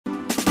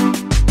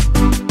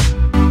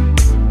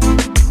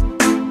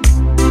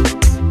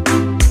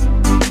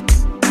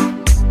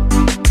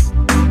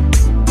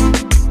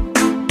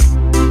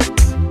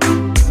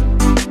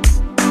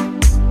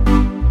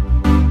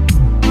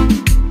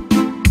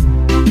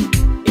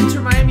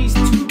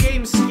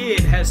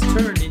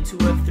to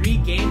a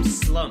 3-game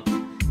slump.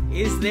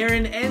 Is there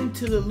an end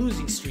to the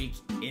losing streak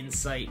in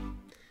sight?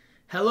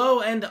 Hello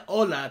and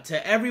hola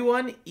to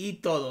everyone y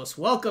todos.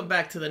 Welcome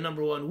back to the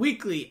 #1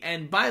 weekly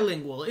and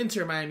bilingual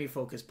Inter-Miami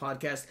focused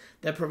podcast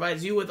that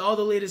provides you with all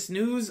the latest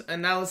news,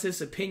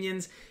 analysis,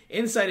 opinions,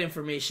 inside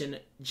information,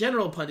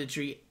 general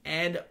punditry,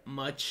 and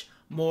much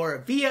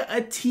more via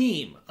a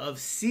team of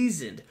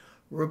seasoned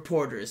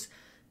reporters.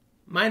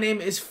 My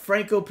name is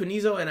Franco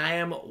Panizo, and I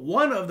am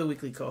one of the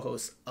weekly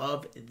co-hosts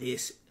of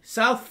this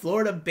South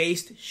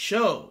Florida-based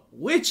show,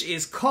 which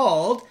is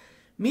called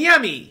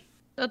Miami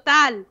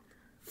Total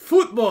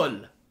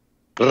Futbol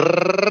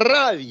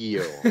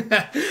Radio,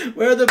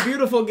 where the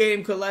beautiful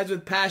game collides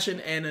with passion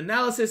and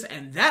analysis,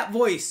 and that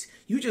voice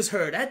you just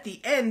heard at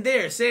the end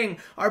there saying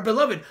our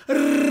beloved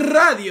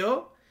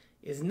radio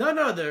is none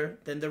other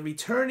than the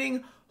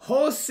returning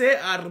Jose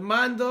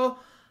Armando,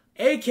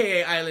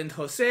 a.k.a. Island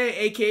Jose,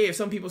 a.k.a. if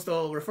some people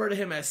still refer to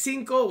him as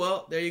Cinco,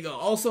 well, there you go,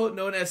 also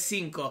known as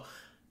Cinco.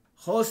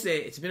 Jose,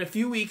 it's been a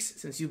few weeks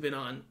since you've been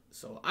on,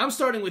 so I'm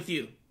starting with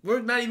you. We're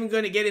not even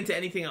going to get into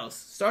anything else.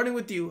 Starting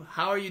with you,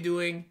 how are you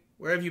doing?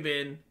 Where have you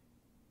been?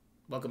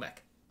 Welcome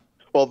back.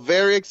 Well,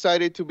 very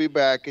excited to be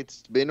back.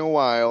 It's been a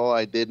while.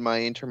 I did my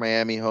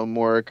Inter-Miami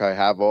homework. I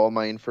have all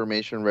my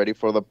information ready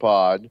for the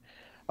pod.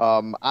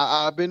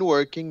 I've been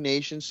working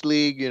Nations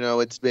League. You know,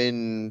 it's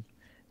been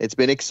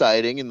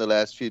exciting in the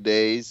last few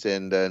days,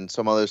 and then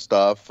some other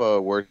stuff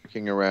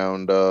working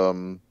around,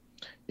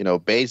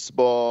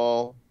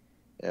 baseball.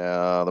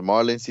 The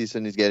Marlins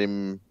season is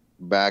getting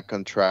back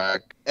on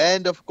track,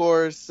 and of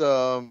course,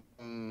 the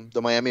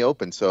Miami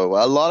Open. So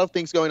a lot of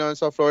things going on in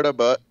South Florida,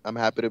 but I'm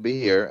happy to be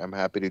here. I'm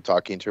happy to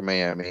talk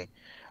Inter-Miami.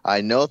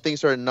 I know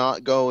things are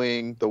not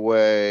going the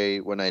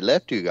way when I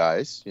left you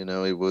guys. You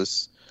know,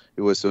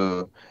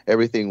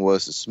 everything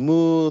was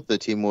smooth. The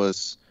team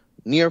was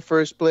near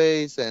first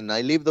place, and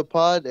I leave the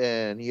pod,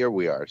 and here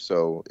we are.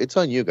 So it's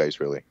on you guys,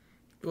 really.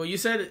 Well, you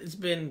said it's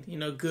been,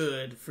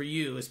 good for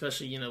you,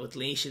 especially, with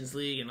Nations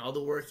League and all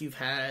the work you've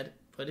had.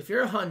 But if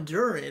you're a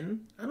Honduran,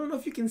 I don't know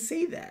if you can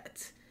say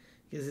that,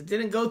 because it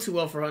didn't go too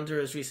well for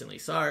Honduras recently.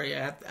 Sorry,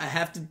 I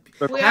have to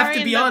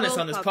be honest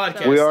on this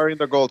podcast. We are in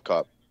the Gold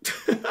Cup.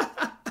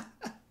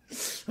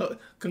 Oh,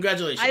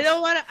 congratulations! I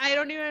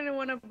don't even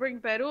want to bring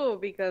Peru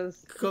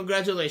because.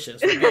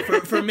 Congratulations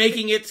for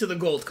making it to the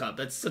Gold Cup.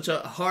 That's such a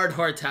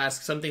hard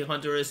task. Something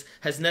Honduras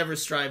has never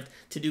strived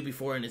to do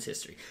before in its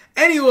history.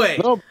 Anyway.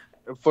 No.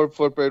 For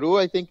Peru,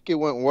 I think it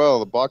went well.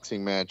 The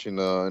boxing match in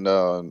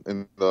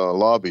the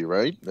lobby,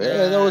 right?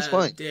 Yeah, that was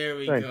fine. There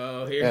we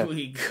go. Here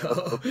we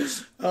go.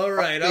 All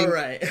right.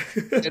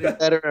 Getting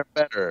better and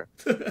better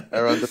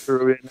around the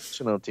Peruvian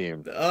national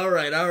team. All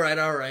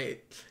right.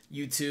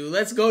 You two.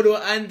 Let's go to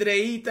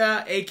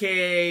Andreita,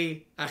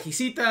 a.k.a.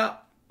 Ajicita,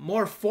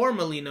 more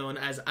formally known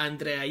as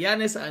Andrea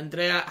Yanez.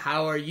 Andrea,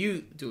 how are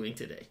you doing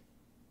today?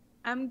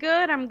 I'm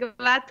good. I'm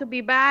glad to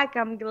be back.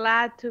 I'm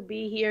glad to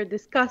be here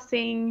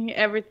discussing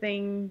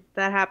everything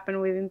that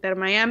happened with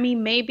Inter-Miami.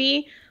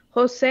 Maybe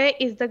Jose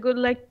is the good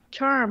luck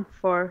charm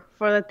for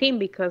the team,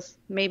 because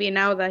maybe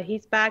now that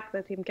he's back,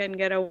 the team can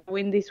get a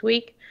win this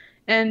week.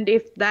 And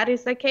if that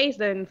is the case,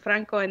 then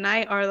Franco and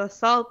I are the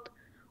salt.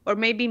 Or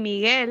maybe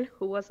Miguel,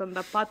 who was on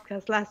the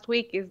podcast last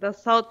week, is the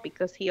salt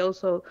because he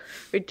also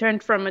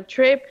returned from a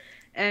trip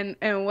and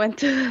went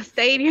to the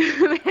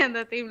stadium and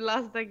the team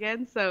lost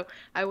again. So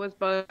I was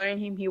bothering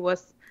him. He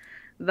was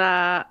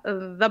the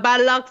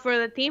bad luck for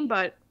the team,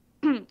 but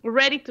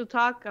ready to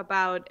talk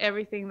about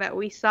everything that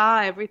we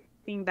saw,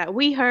 everything that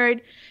we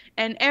heard,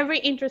 and every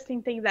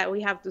interesting thing that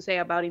we have to say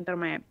about Inter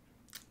Miami.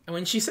 And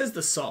when she says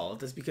the salt,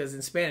 that's because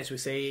in Spanish we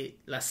say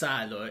la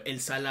sal or el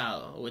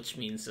salado, which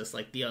means just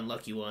like the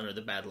unlucky one or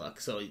the bad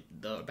luck. So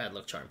the bad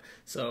luck charm.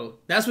 So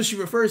that's what she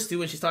refers to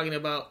when she's talking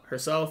about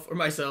herself or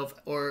myself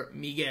or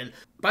Miguel.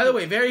 By the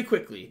way, very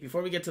quickly,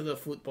 before we get to the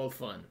football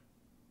fun,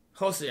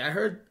 Jose, I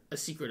heard a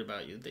secret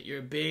about you, that you're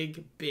a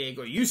big,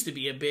 or used to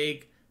be a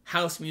big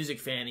house music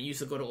fan, and you used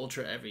to go to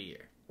Ultra every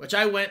year, which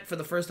I went for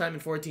the first time in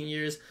 14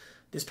 years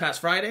this past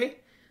Friday.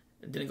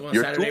 It didn't go on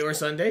Saturday or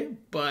Sunday,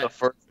 but... The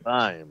first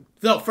time.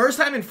 No, first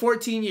time in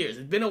 14 years.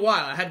 It's been a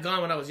while. I had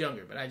gone when I was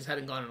younger, but I just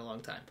hadn't gone in a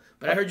long time.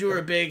 But I heard you were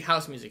a big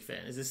house music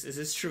fan. Is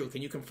this true?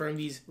 Can you confirm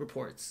these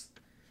reports?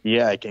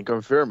 Yeah, I can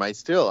confirm. I'm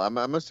still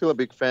a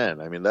big fan.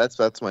 I mean,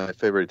 that's my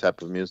favorite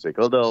type of music.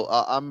 Although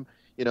I'm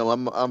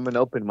an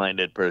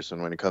open-minded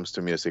person when it comes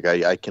to music.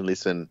 I can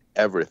listen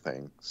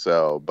everything.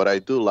 So, but I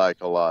do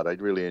like a lot. I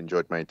really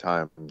enjoyed my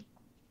time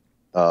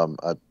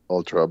at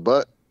Ultra,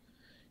 but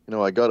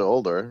I got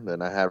older,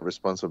 then I have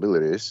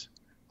responsibilities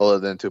other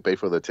than to pay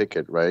for the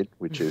ticket, right?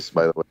 Which is,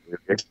 by the way,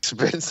 really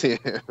expensive.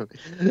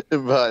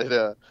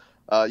 But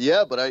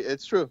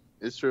it's true.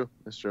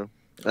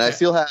 And I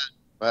still have.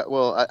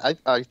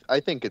 I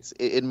think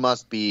it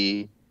must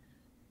be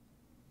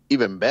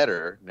even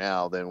better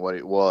now than what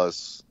it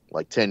was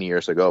like 10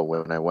 years ago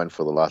when I went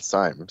for the last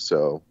time.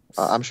 So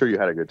I'm sure you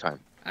had a good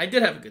time. I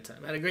did have a good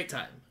time. I had a great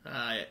time.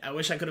 I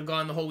wish I could have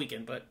gone the whole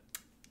weekend, but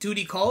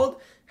duty called.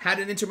 Had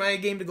an Inter Miami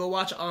game to go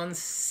watch on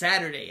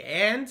Saturday,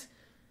 and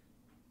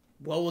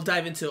well, we'll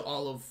dive into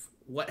all of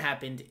what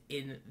happened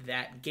in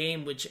that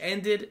game, which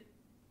ended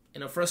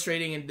in a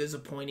frustrating and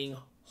disappointing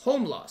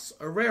home loss,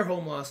 a rare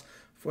home loss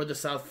for the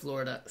South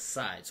Florida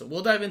side. So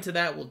we'll dive into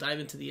that. We'll dive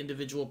into the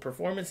individual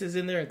performances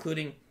in there,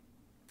 including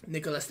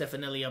Nicola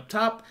Stefanelli up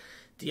top,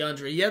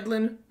 DeAndre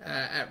Yedlin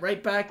at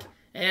right back,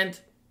 and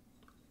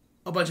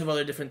a bunch of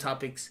other different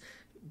topics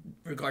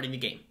regarding the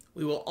game.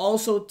 We will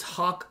also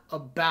talk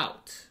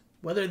about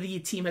whether the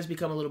team has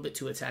become a little bit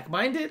too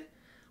attack-minded.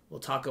 We'll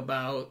talk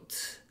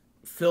about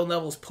Phil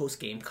Neville's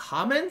post-game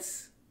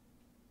comments,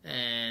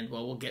 and,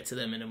 well, we'll get to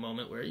them in a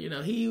moment where,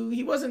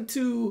 he wasn't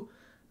too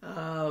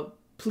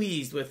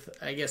pleased with,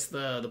 I guess,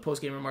 the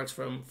post-game remarks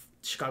from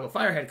Chicago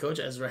Fire head coach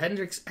Ezra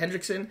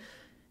Hendrickson.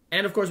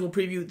 And, of course, we'll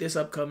preview this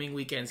upcoming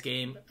weekend's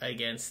game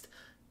against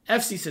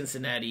FC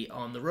Cincinnati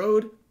on the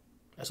road,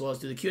 as well as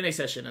do the Q&A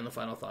session and the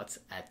final thoughts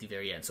at the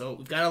very end. So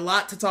we've got a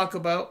lot to talk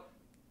about.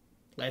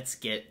 Let's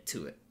get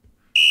to it.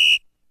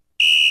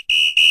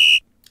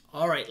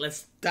 All right,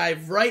 let's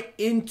dive right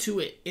into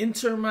it.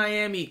 Inter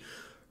Miami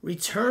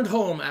returned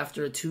home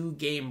after a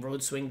 2-game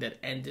road swing that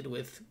ended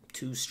with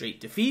 2 straight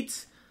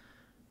defeats.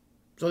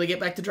 So they get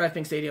back to DRV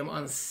PNK Stadium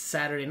on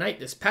Saturday night,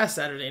 this past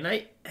Saturday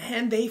night,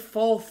 and they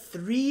fall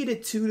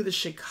 3-2 to the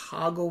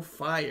Chicago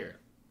Fire.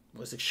 It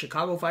was the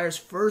Chicago Fire's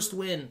first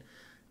win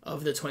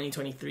of the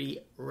 2023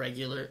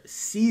 regular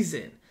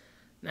season.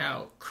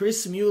 Now,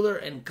 Chris Mueller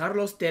and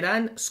Carlos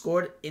Terán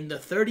scored in the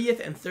 30th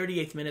and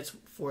 38th minutes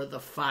for the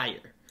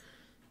Fire.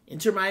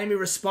 Inter Miami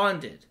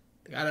responded.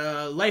 They got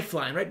a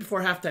lifeline right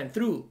before halftime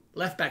through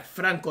left back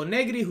Franco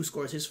Negri, who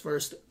scores his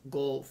first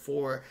goal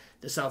for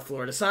the South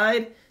Florida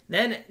side.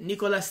 Then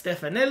Nicola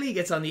Stefanelli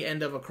gets on the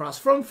end of a cross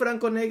from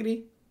Franco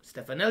Negri.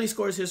 Stefanelli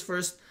scores his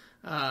first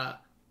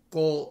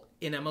goal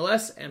in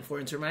MLS and for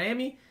Inter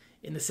Miami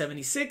in the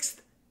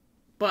 76th.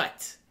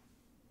 But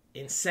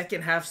in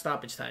second half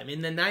stoppage time,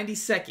 in the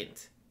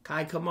 92nd,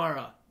 Kai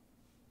Kamara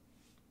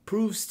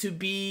proves to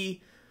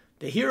be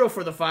the hero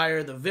for the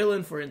Fire, the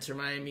villain for Inter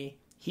Miami.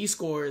 He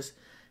scores,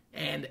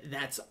 and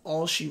that's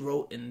all she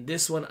wrote in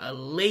this one. A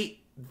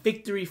late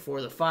victory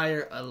for the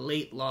Fire, a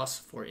late loss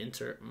for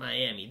Inter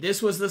Miami.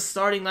 This was the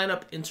starting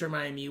lineup Inter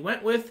Miami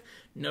went with,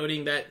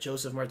 noting that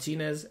Joseph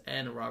Martinez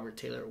and Robert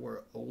Taylor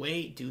were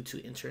away due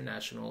to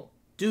international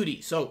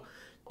duty. So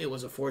it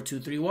was a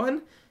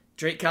 4-2-3-1.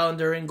 Drake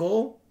Callender in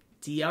goal,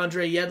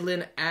 DeAndre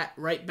Yedlin at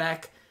right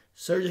back,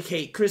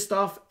 Sergei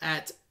Christoph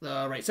at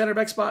the right center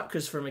back spot,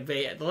 Christopher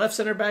McVeigh at the left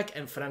center back,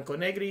 and Franco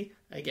Negri,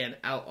 again,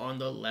 out on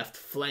the left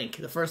flank.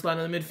 The first line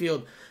of the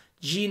midfield,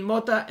 Jean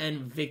Mota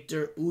and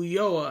Victor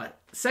Ulloa.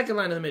 Second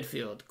line of the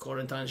midfield,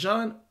 Corentin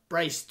Jean,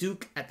 Bryce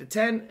Duke at the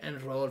 10,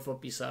 and Rodolfo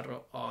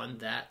Pizarro on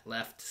that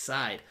left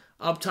side.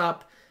 Up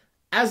top,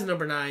 as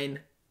number 9,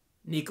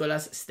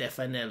 Nicolas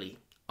Stefanelli.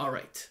 All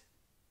right.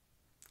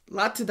 A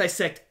lot to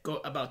dissect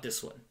about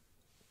this one.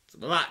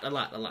 A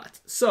lot.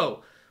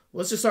 So,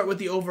 let's just start with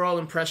the overall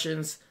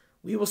impressions.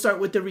 We will start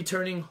with the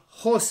returning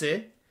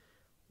Jose.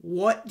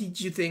 What did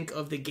you think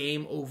of the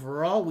game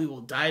overall? We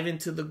will dive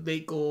into the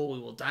late goal. We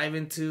will dive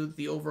into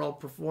the overall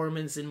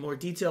performance in more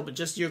detail, but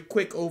just your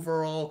quick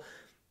overall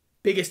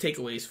biggest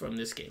takeaways from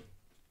this game.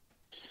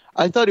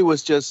 I thought it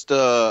was just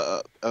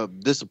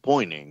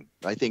disappointing.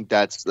 I think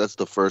that's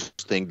the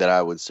first thing that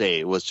I would say.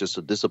 It was just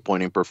a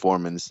disappointing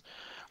performance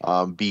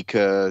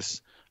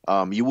because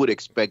you would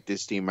expect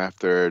this team,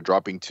 after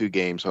dropping 2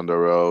 games on the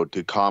road,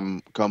 to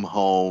come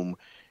home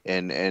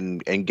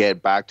and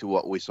get back to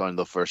what we saw in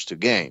the first 2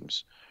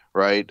 games,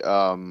 right?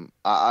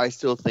 I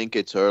still think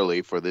it's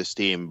early for this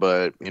team,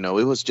 but it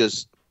was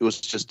just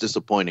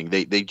disappointing.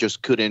 They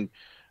just couldn't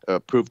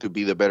prove to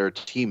be the better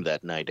team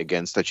that night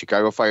against the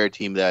Chicago Fire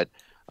team that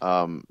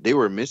they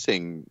were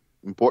missing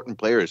important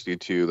players due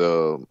to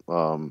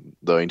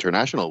the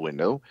international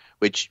window,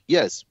 which,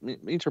 yes,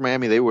 Inter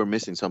Miami, they were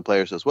missing some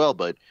players as well,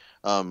 but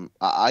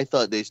I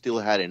thought they still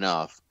had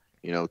enough,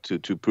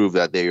 to prove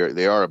that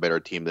they are a better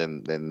team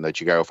than the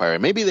Chicago Fire.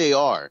 Maybe they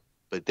are,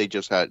 but they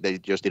just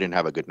didn't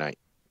have a good night.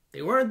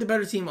 They weren't the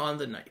better team on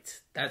the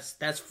night.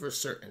 That's for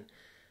certain.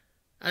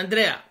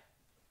 Andrea,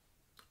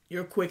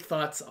 your quick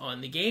thoughts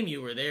on the game.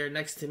 You were there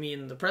next to me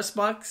in the press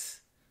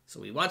box, so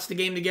we watched the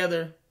game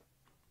together.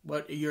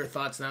 What are your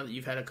thoughts now that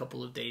you've had a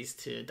couple of days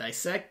to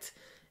dissect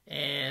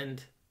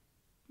and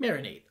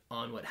marinate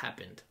on what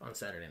happened on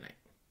Saturday night?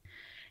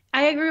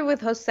 I agree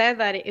with Jose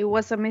that it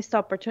was a missed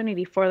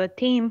opportunity for the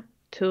team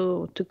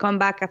to come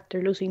back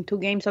after losing 2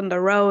 games on the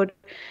road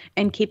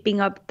and keeping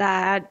up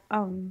that,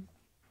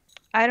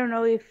 I don't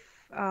know if,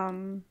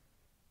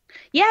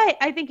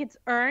 I think it's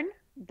earned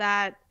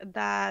that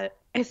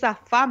esa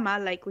fama,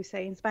 like we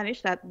say in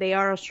Spanish, that they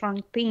are a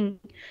strong team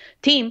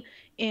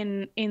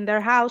in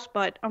their house,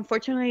 but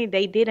unfortunately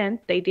they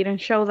didn't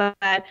show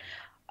that.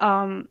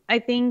 I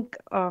think,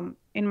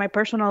 in my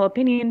personal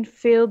opinion,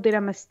 Phil did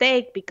a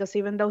mistake because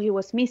even though he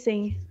was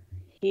missing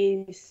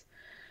his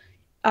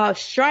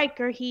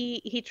striker,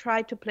 he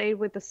tried to play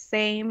with the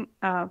same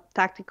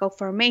tactical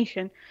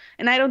formation,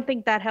 and I don't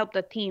think that helped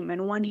the team.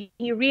 And when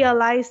he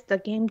realized the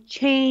game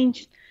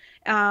changed,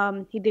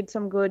 he did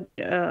some good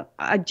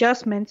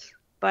adjustments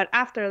But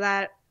after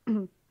that,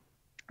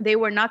 they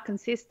were not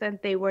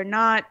consistent. They were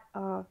not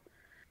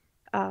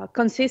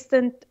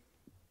consistent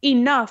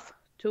enough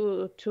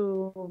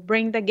to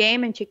bring the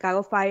game, and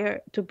Chicago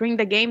Fire to bring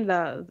the game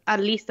at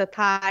least a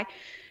tie,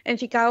 and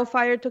Chicago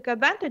Fire took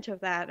advantage of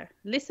that.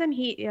 Listen,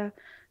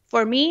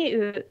 for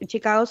me,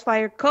 Chicago's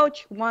Fire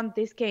coach won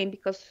this game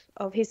because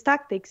of his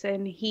tactics,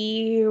 and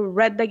he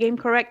read the game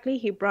correctly.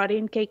 He brought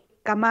in Kei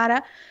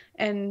Kamara,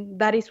 and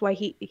that is why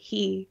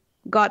he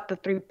got the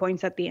 3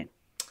 points at the end.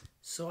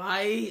 So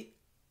I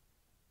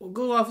will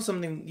go off of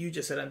something you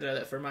just said, Andrea,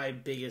 that for my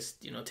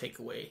biggest,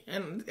 takeaway.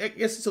 And I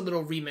guess it's a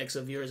little remix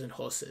of yours and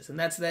Jose's. And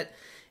that's that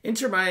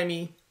Inter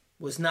Miami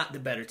was not the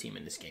better team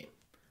in this game.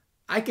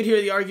 I could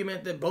hear the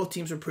argument that both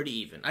teams were pretty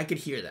even. I could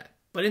hear that.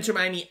 But Inter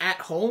Miami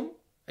at home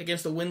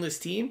against a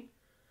winless team,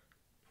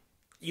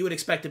 you would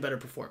expect a better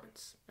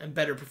performance and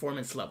better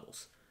performance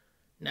levels.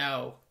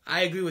 Now,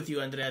 I agree with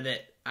you, Andrea,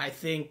 that I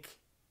think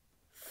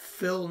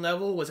Phil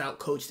Neville was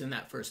outcoached in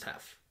that first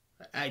half.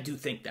 I do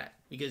think that,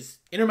 because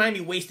Inter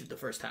Miami wasted the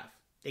first half.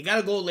 They got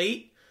a goal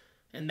late,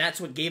 and that's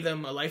what gave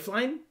them a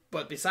lifeline.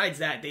 But besides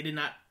that, they did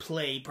not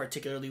play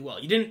particularly well.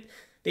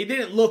 They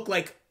didn't look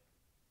like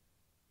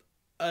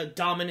a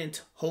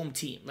dominant home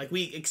team like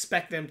we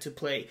expect them to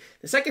play.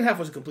 The second half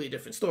was a completely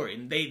different story.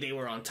 And they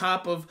were on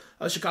top of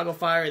Chicago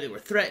Fire. They were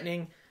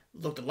threatening,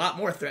 looked a lot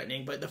more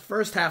threatening. But the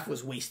first half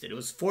was wasted. It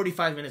was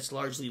 45 minutes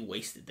largely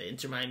wasted. The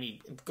Inter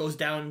Miami goes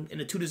down in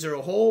a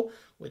 2-0 hole,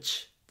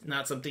 which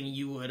not something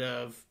you would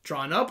have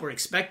drawn up or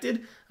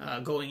expected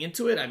going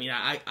into it. I mean,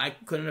 I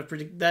couldn't have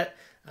predicted that.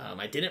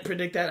 I didn't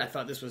predict that. I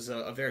thought this was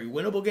a very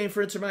winnable game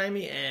for Inter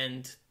Miami,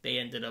 and they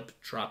ended up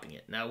dropping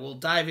it. Now, we'll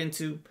dive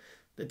into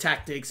the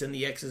tactics and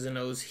the X's and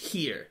O's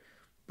here.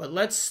 But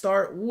let's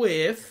start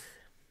with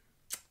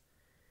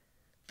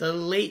the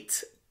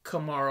late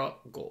Kamara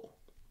goal.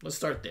 Let's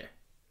start there,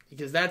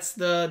 because that's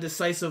the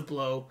decisive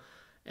blow,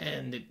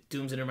 and it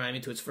dooms Inter Miami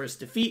to its first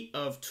defeat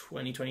of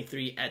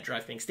 2023 at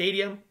DraftKings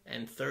Stadium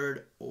and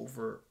third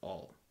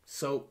overall.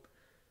 So,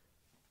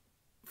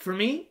 for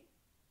me,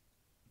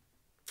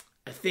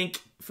 I think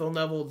Phil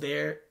Neville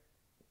there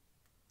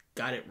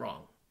got it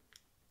wrong.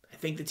 I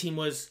think the team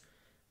was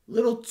a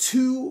little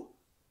too,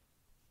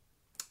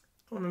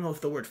 I don't know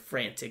if the word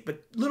frantic,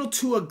 but a little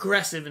too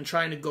aggressive in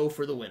trying to go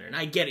for the winner. And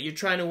I get it. You're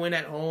trying to win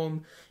at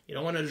home. You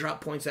don't want to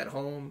drop points at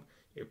home.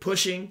 You're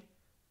pushing,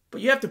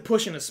 but you have to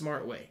push in a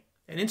smart way.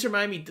 And Inter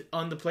Miami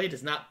on the play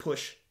does not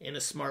push in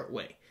a smart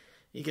way,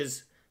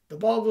 because the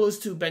ball goes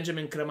to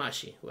Benjamin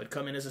Kramashi, who had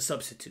come in as a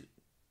substitute.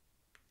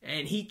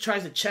 And he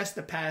tries to chest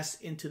the pass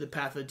into the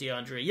path of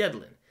DeAndre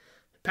Yedlin.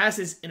 The pass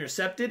is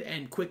intercepted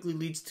and quickly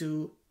leads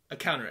to a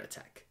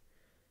counterattack.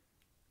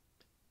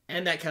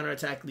 And that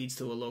counterattack leads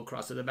to a low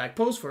cross to the back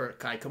post for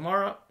Kai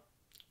Kamara.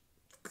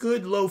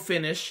 Good low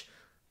finish.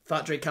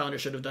 Thought Drake Callender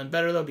should have done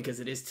better, though, because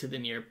it is to the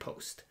near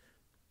post.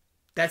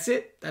 That's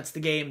it. That's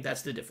the game.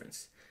 That's the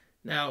difference.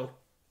 Now,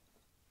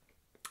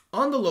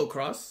 on the low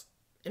cross,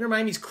 Inter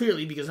Miami's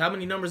clearly, because how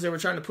many numbers they were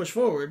trying to push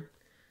forward,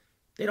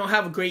 they don't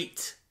have a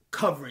great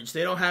coverage.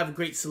 They don't have a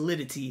great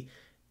solidity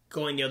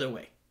going the other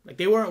way. Like,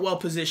 they weren't well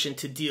positioned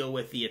to deal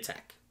with the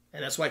attack.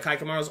 And that's why Kai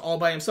Kamara's all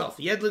by himself.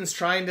 Yedlin's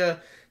trying to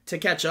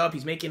catch up.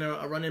 He's making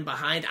a run in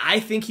behind. I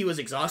think he was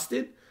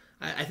exhausted.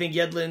 I think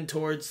Yedlin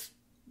towards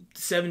the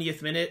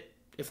 70th minute,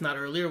 if not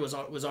earlier, was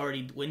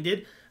already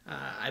winded.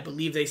 I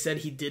believe they said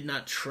he did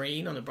not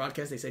train on the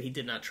broadcast. They said he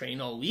did not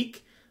train all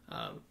week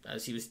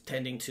as he was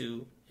tending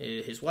to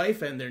his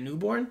wife and their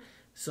newborn.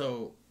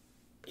 So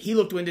he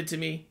looked winded to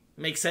me.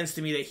 It makes sense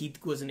to me that he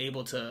wasn't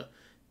able to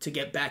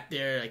get back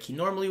there like he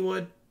normally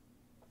would.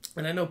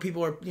 And I know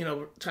people are,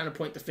 trying to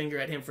point the finger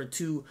at him for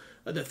 2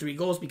 of the 3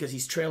 goals because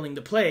he's trailing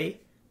the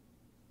play.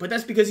 But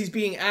that's because he's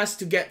being asked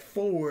to get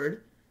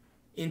forward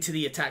into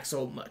the attack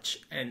so much.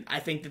 And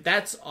I think that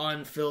that's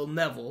on Phil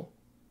Neville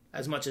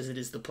as much as it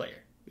is the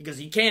player.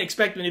 Because you can't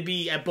expect him to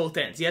be at both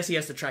ends. Yes, he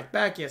has to track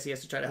back. Yes, he has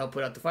to try to help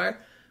put out the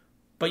fire.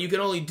 But you can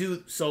only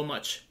do so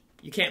much.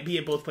 You can't be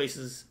at both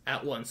places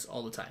at once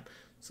all the time.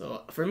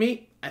 So for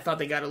me, I thought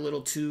they got a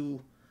little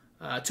too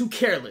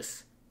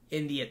careless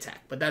in the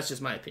attack. But that's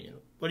just my opinion.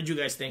 What did you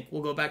guys think?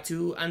 We'll go back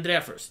to Andrea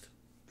first.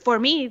 For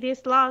me,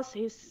 this loss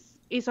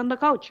is on the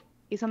coach.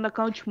 It's on the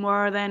coach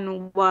more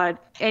than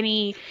what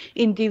any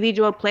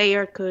individual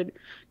player could.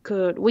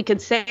 We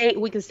could say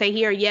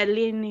here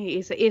Yedlin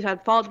is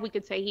at fault. We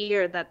could say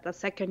here that the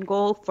second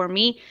goal for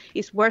me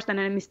is worse than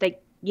any mistake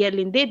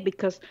Yedlin did,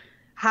 because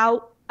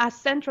how a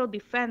central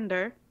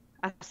defender,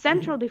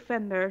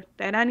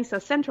 Teran is a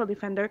central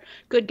defender,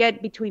 could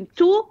get between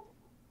 2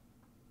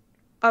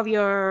 of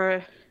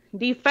your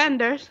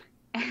defenders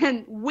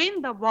and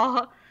win the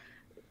ball,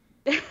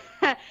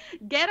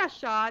 get a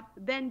shot,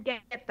 then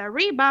get the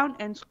rebound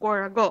and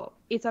score a goal.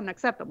 It's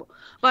unacceptable.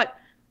 But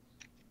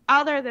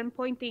other than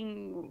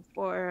pointing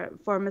for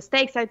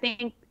mistakes, I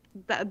think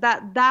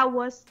that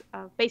was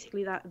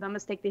basically the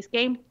mistake this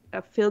game.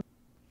 Phil,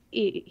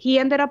 he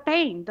ended up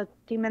paying. The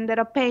team ended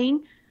up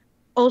paying,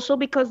 also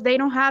because they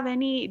didn't have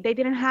any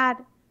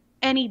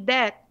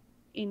debt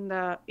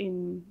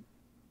in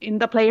in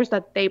the players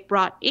that they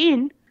brought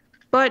in.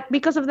 But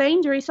because of the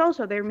injuries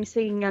also, they're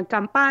missing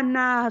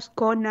Campana,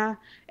 Ascona,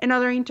 and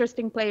other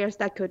interesting players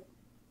that could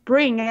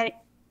bring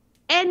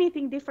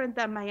anything different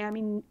that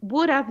Miami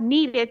would have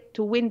needed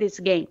to win this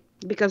game.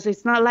 Because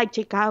it's not like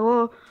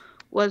Chicago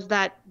was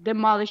that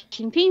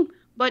demolishing team,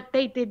 but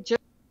they did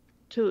just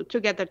to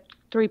get the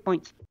 3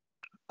 points.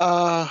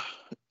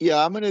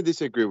 Yeah, I'm going to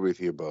disagree with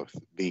you both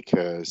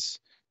because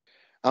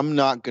I'm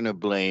not going to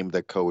blame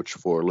the coach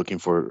for looking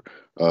for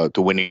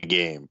to win a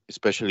game,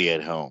 especially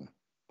at home.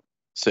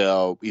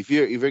 So if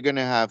you're going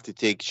to have to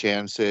take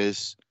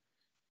chances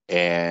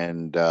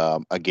and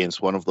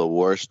against one of the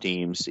worst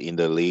teams in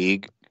the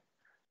league,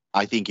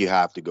 I think you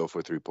have to go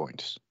for 3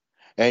 points.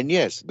 And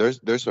yes,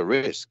 there's a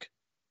risk.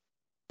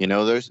 You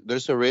know,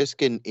 there's a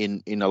risk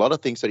in a lot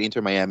of things that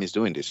Inter Miami is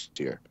doing this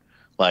year.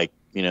 Like,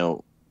 you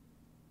know,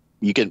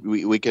 we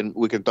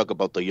can talk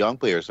about the young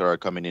players that are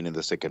coming in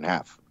the second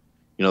half.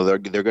 You know,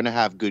 they're going to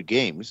have good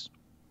games,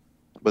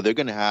 but they're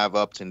going to have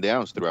ups and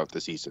downs throughout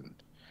the season.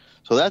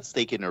 So that's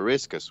taking a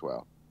risk as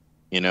well.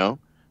 You know,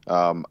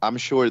 I'm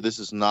sure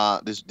this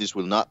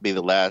will not be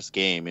the last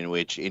game in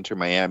which Inter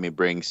Miami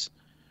brings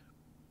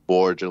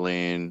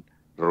Borgelin,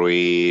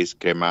 Ruiz,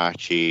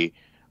 Cremachi,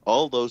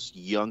 all those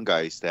young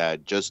guys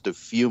that just a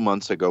few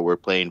months ago were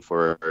playing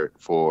for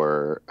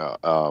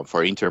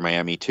Inter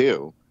Miami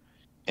too,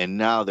 and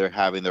now they're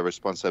having the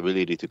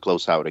responsibility to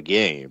close out a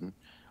game.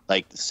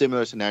 Like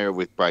similar scenario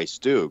with Bryce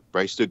Duke.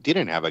 Bryce Duke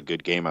didn't have a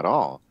good game at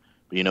all,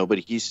 you know, but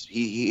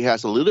he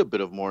has a little bit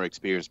of more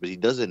experience, but he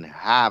doesn't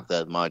have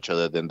that much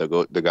other than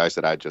the guys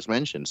that I just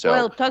mentioned. So,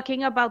 well,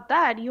 talking about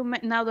that,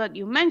 now that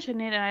you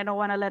mention it, and I don't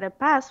want to let it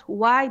pass,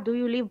 why do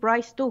you leave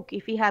Bryce Duke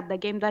if he had the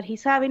game that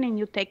he's having and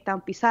you take down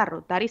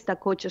Pizarro? That is the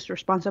coach's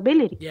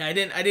responsibility. Yeah, I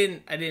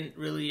didn't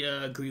really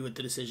agree with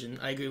the decision.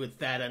 I agree with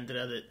that,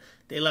 Andrea, that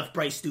they left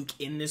Bryce Duke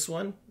in this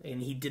one, and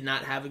he did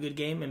not have a good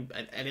game, and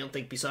I don't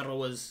think Pizarro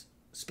was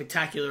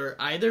spectacular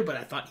either, but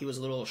I thought he was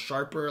a little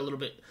sharper, a little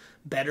bit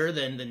better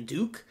than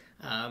Duke.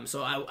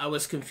 So I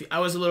was confused. I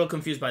was a little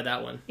confused by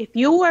that one. If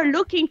you were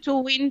looking to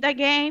win the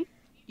game,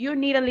 you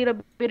need a little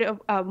bit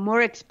of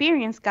more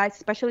experience, guys,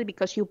 especially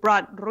because you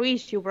brought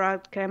Ruiz, you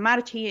brought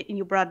Cremarchi, and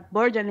you brought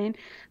Borgelin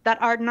that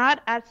are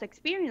not as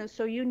experienced.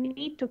 So you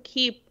need to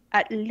keep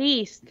at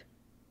least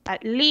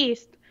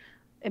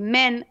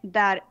men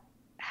that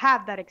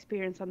have that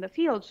experience on the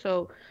field.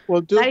 So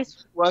well,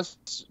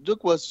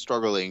 Duke was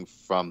struggling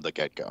from the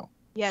get-go.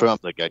 Yes. From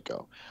the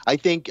get-go. I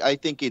think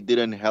it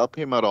didn't help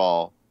him at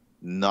all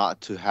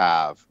not to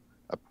have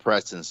a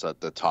presence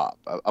at the top,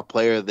 a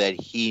player that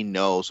he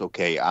knows,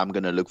 okay, I'm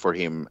going to look for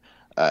him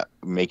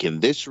making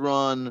this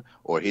run,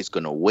 or he's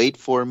going to wait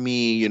for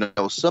me, you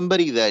know,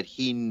 somebody that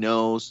he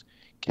knows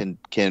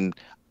can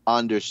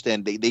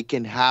understand. They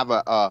can have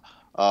a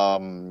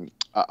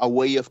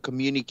way of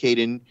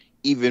communicating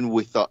even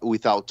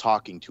without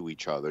talking to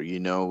each other. You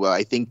know,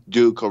 I think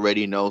Duke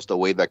already knows the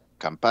way that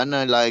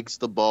Campana likes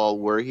the ball,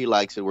 where he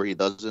likes it, where he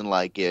doesn't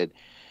like it.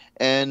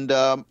 And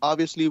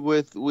obviously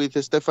with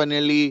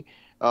Stefanelli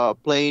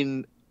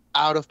playing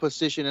out of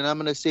position, and I'm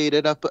going to say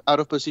that out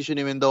of position,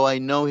 even though I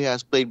know he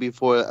has played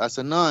before as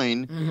a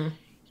 9, mm-hmm.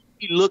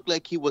 He looked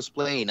like he was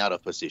playing out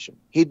of position.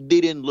 He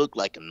didn't look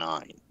like a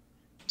 9.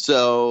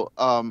 So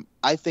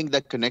I think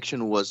that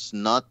connection was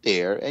not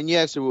there. And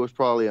yes, it was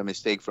probably a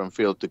mistake from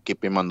Phil to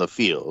keep him on the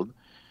field.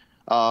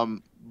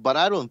 But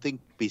I don't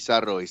think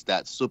Pizarro is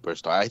that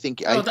superstar. I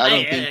think I don't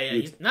think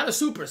he's not a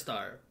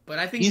superstar. But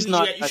I think you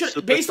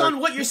should, based on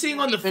what you're seeing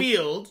on the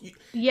field.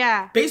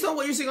 Based on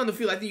what you're seeing on the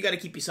field, I think you got to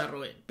keep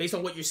Pizarro in. Based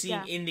on what you're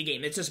seeing in the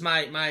game, it's just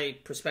my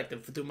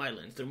perspective through my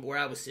lens, through where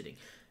I was sitting.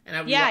 And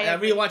I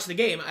rewatched the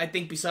game. I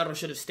think Pizarro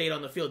should have stayed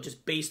on the field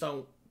just based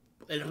on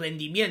el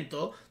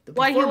rendimiento, the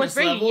performance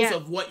levels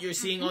of what you're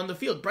seeing on the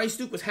field. Bryce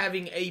Duke was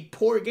having a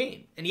poor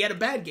game, and he had a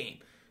bad game.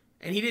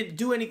 And he didn't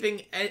do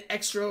anything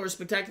extra or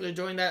spectacular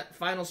during that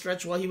final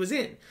stretch while he was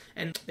in.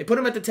 And they put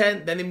him at the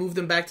 10, then they moved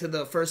him back to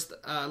the first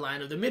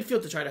line of the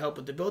midfield to try to help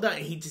with the build-out,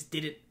 and he just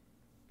didn't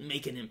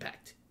make an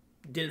impact.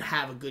 Didn't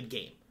have a good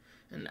game.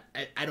 And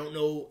I don't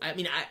know. I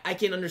mean, I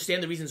can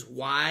understand the reasons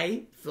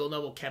why Phil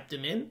Neville kept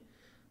him in,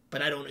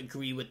 but I don't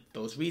agree with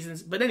those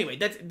reasons. But anyway,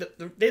 that's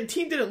the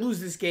team didn't lose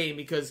this game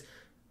because,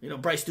 you know,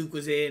 Bryce Duke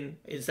was in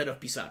instead of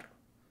Pizarro.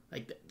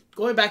 Like,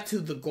 going back to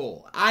the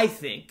goal, I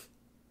think,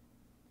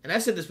 and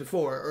I've said this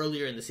before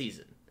earlier in the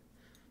season,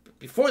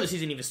 before the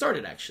season even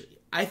started, actually,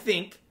 I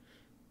think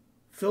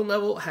Phil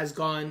Neville has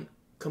gone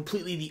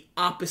completely the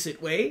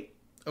opposite way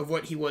of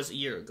what he was a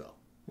year ago.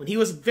 When he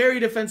was very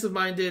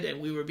defensive-minded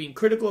and we were being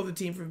critical of the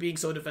team for being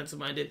so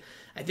defensive-minded,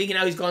 I think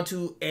now he's gone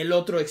to el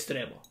otro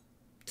extremo,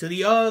 to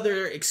the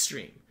other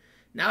extreme.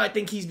 Now I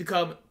think he's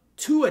become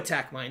too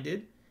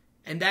attack-minded,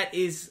 and that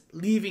is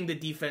leaving the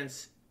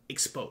defense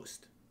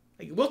exposed.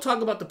 Like, we'll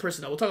talk about the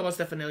personnel. We'll talk about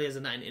Stefanelli as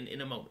a 9 in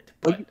a moment.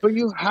 But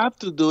you have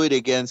to do it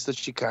against the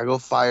Chicago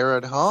Fire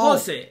at home.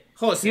 Jose.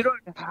 You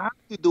don't have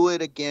to do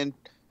it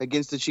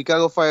against the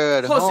Chicago Fire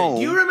at home.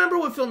 Do you remember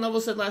what Phil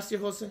Neville said last year,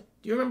 Jose? Do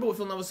you remember what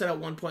Phil Neville said at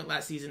one point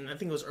last season? I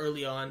think it was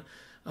early on.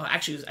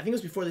 Actually, I think it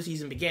was before the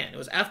season began. It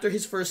was after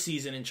his first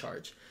season in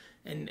charge,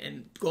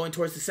 and going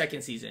towards the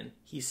second season.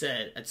 He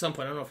said at some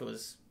point, I don't know if it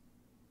was,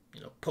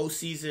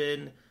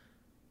 postseason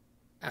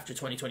after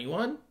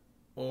 2021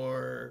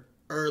 or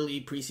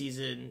early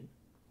preseason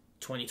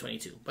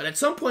 2022. But at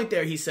some point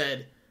there, he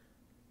said,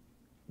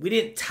 we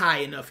didn't tie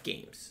enough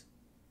games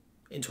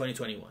in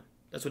 2021.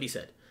 That's what he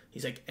said.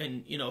 He's like,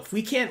 and, if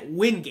we can't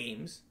win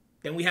games,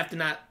 then we have to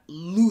not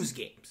lose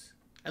games.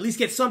 At least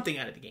get something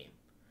out of the game.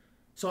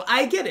 So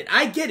I get it.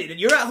 And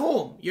you're at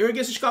home. You're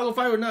against the Chicago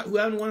Fire who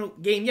haven't won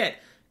a game yet.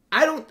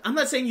 I'm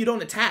not saying you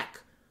don't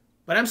attack,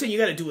 but I'm saying you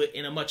got to do it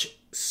in a much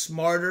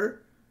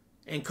smarter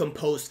and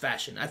composed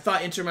fashion. I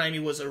thought Inter Miami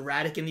was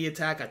erratic in the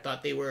attack. I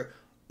thought they were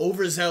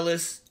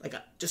overzealous, like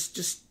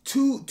just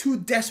too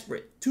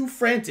desperate, too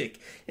frantic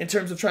in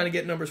terms of trying to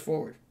get numbers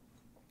forward.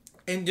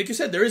 And like you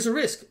said, there is a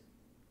risk,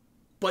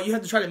 but you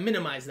have to try to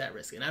minimize that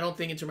risk. And I don't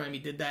think Inter Miami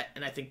did that,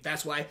 and I think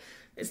that's why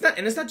it's not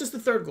just the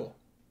third goal.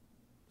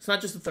 It's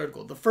not just the third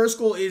goal. The first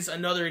goal is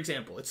another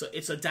example.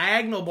 It's a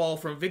diagonal ball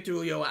from Victor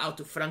Ulloa out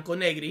to Franco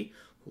Negri,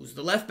 who's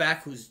the left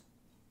back, who's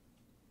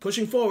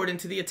pushing forward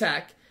into the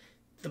attack.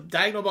 The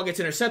diagonal ball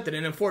gets intercepted,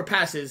 and in 4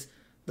 passes,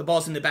 the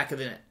ball's in the back of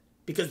the net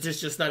because there's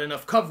just not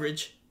enough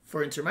coverage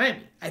for Inter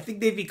Miami. I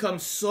think they've become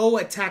so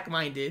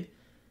attack-minded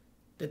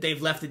that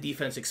they've left the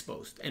defense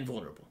exposed and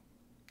vulnerable.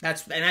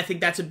 And I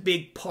think that's a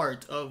big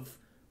part of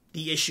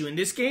the issue in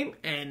this game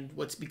and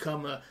what's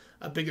become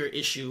a bigger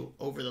issue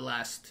over the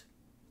last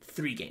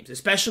 3 games,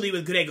 especially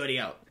with Gregory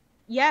out.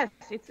 Yes,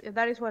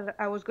 that is what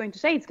I was going to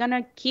say. It's going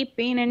to keep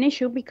being an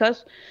issue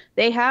because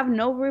they have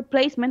no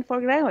replacement for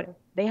Gregory.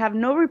 They have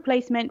no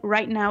replacement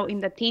right now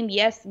in the team.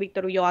 Yes,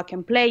 Victor Ulloa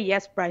can play.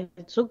 Yes, Bryce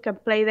Zuk can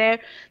play there.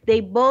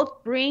 They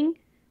both bring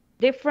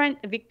different.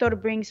 Victor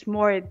brings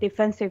more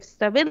defensive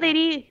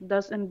stability,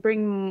 doesn't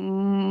bring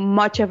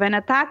much of an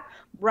attack.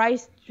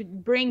 Bryce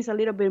brings a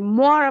little bit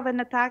more of an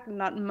attack,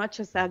 not much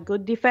as a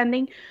good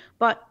defending.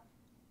 But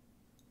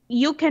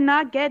you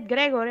cannot get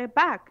Gregory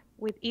back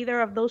with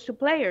either of those 2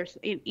 players,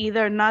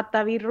 either not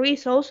David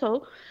Ruiz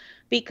also,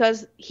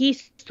 because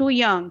he's too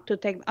young to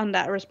take on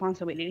that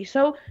responsibility.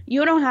 So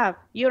you don't have.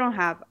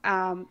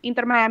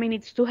 Inter Miami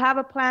needs to have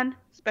a plan,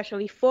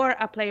 especially for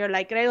a player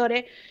like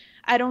Gregory.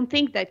 I don't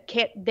think that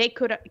they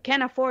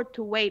can afford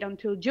to wait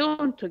until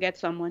June to get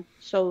someone.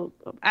 So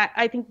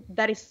I think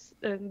that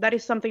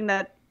is something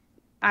that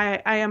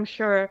I am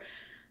sure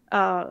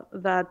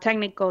the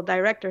technical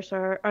directors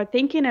are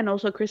thinking, and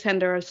also Chris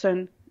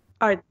Henderson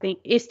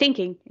is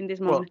thinking in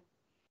this moment.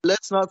 Well,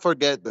 let's not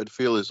forget that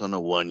Phil is on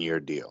a 1-year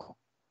deal,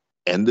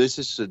 and this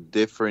is a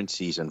different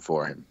season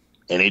for him,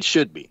 and it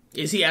should be.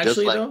 Is he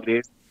actually though?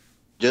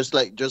 Just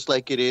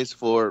like it is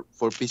for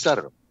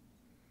Pizarro,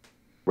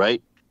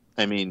 right?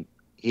 I mean,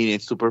 he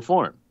needs to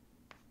perform.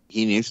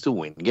 He needs to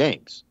win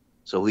games.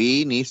 So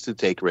he needs to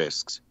take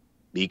risks,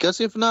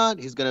 because if not,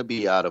 he's going to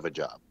be out of a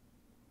job.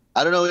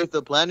 I don't know if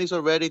the plan is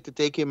already to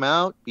take him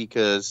out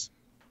because,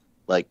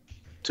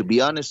 to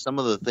be honest, some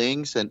of the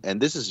things, and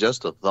this is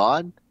just a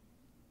thought,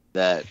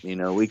 that,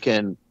 we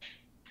can,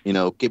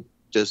 keep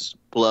just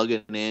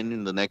plugging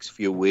in the next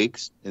few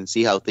weeks and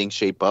see how things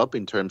shape up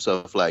in terms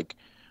of,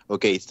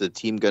 okay, is the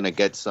team going to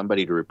get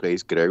somebody to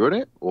replace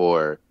Gregory,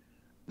 or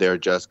they're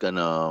just going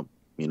to,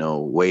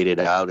 wait it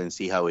out and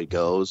see how it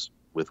goes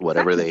with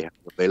whatever they have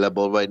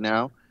available right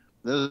now.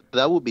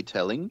 That would be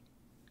telling.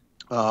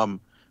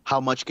 How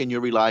much can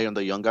you rely on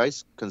the young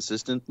guys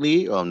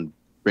consistently on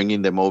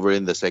bringing them over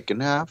in the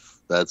second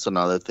half? That's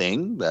another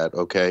thing that,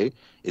 okay,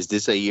 is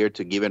this a year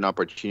to give an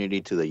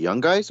opportunity to the young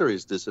guys, or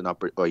is this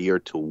a year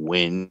to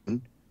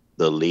win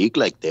the league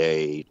like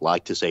they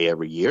like to say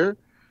every year?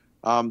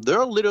 There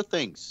are little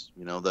things,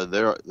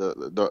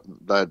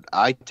 that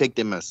I take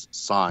them as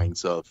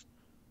signs of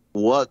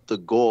what the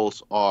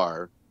goals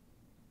are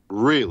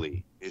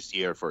really this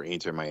year for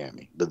Inter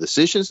Miami. The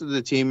decisions that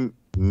the team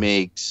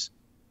makes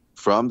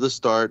from the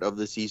start of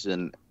the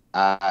season,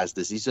 as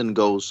the season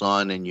goes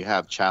on and you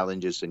have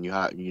challenges and you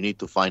need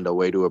to find a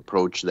way to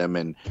approach them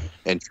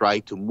and try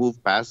to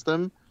move past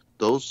them,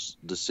 those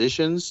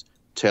decisions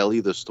tell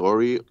you the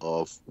story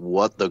of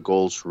what the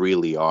goals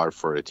really are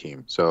for a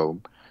team.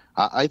 So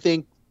I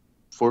think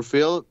for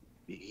Phil,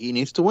 he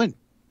needs to win.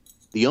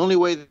 The only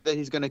way that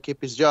he's going to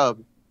keep his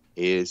job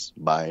is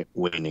by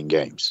winning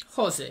games.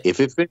 Jose. If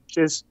it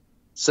finishes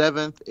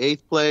 7th,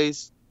 8th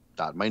place,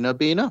 that might not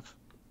be enough.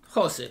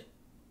 Jose,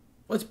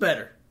 what's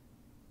better?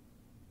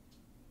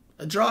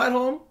 A draw at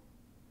home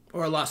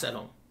or a loss at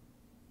home?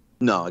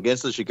 No,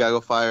 against the Chicago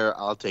Fire,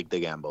 I'll take the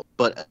gamble.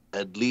 But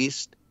at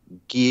least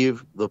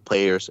give the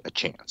players a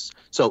chance.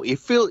 So if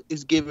Phil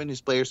is giving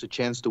his players a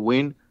chance to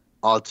win,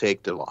 I'll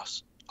take the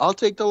loss.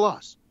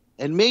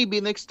 And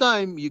maybe next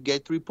time you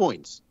get 3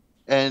 points.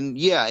 And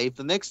yeah, if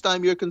the next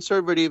time you're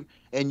conservative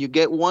and you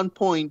get 1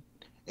 point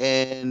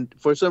and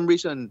for some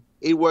reason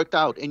it worked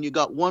out and you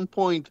got 1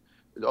 point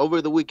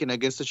over the weekend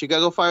against the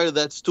Chicago Fire,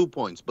 that's 2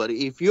 points. But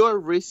if you're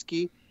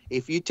risky,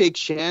 if you take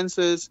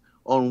chances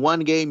on one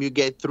game, you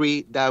get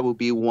 3, that would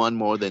be 1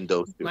 more than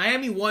those 2.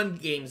 Miami won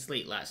games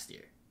late last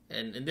year.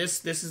 And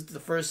this is the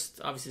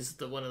first. Obviously,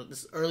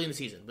 this is early in the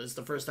season, but it's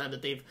the first time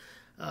that they've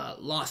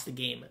lost the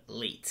game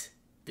late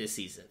this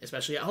season,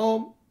 especially at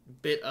home.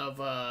 Bit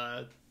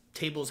of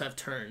tables have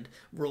turned,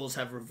 roles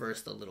have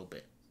reversed a little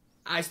bit.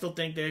 I still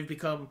think they've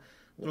become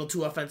a little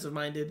too offensive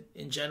minded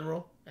in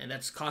general, and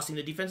that's costing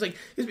the defense. Like,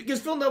 it's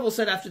because Phil Neville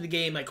said after the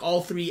game, like,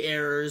 all 3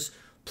 errors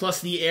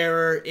plus the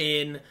error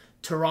in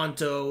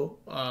Toronto,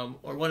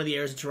 or one of the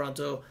errors in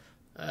Toronto,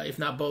 if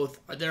not both,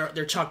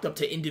 they're chalked up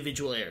to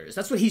individual errors.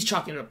 That's what he's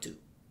chalking it up to.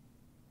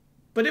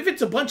 But if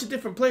it's a bunch of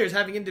different players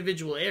having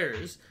individual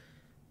errors,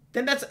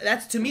 then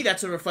that's to me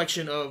that's a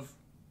reflection of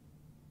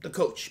the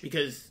coach,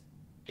 because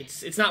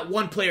it's not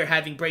one player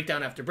having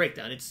breakdown after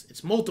breakdown.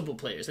 It's multiple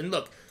players. And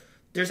look,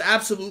 there's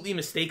absolutely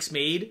mistakes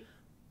made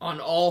on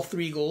all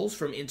 3 goals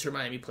from Inter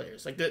Miami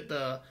players. Like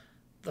the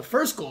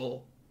first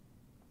goal,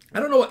 I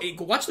don't know what.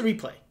 Watch the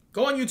replay.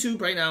 Go on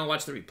YouTube right now and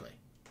watch the replay.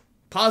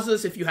 Pause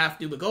this if you have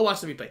to, but go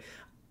watch the replay.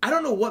 I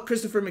don't know what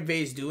Christopher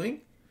McVey is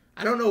doing.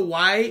 I don't know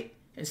why,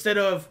 instead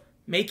of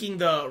making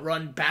the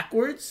run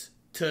backwards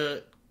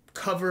to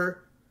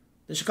cover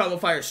the Chicago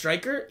Fire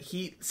striker,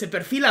 he se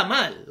perfila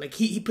mal. Like,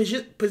 he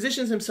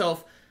positions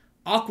himself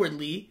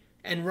awkwardly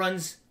and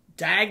runs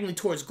diagonally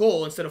towards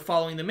goal instead of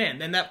following the man.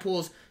 Then that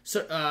pulls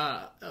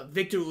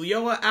Victor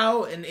Ulloa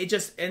out, and it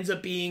just ends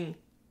up being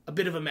a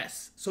bit of a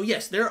mess. So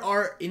yes, there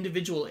are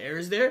individual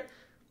errors there,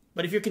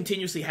 but if you're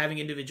continuously having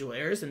individual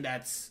errors, then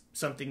that's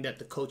something that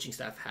the coaching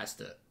staff has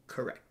to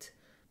correct.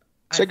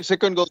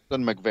 Second goes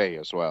on McVay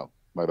as well,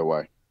 by the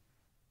way.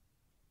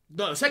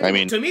 No,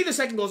 to me, the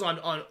second goes on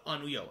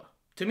Ulloa.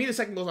 To me, the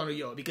second goes on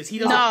Ulloa because he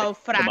doesn't. No,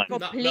 Franco,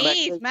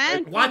 please,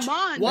 man. Watch.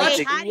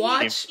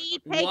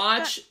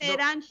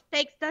 Herons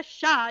takes the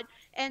shot,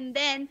 and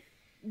then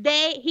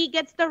he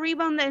gets the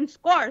rebound and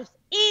scores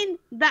in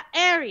the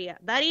area.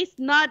 That is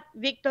not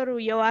Victor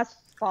Ulloa's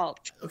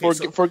fault.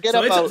 Okay, forget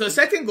about the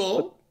second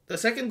goal. The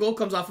second goal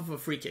comes off of a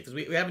free kick, because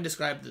we haven't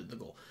described the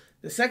goal.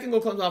 The second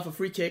goal comes off a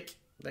free kick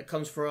that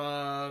comes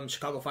from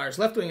Chicago Fire's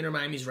left wing and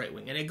Miami's right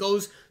wing, and it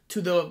goes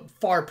to the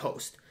far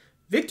post.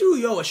 Victor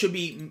Ulloa should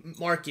be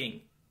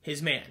marking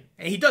his man,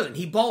 and he doesn't.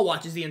 He ball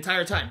watches the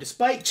entire time,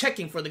 despite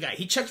checking for the guy.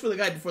 He checks for the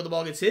guy before the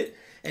ball gets hit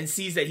and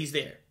sees that he's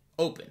there,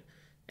 open.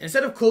 And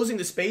instead of closing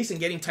the space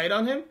and getting tight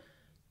on him,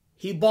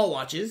 he ball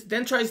watches,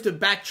 then tries to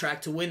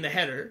backtrack to win the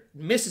header,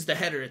 misses the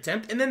header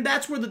attempt, and then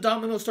that's where the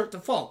dominoes start to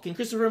fall. Can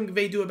Christopher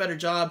McVey do a better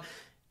job?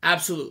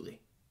 Absolutely.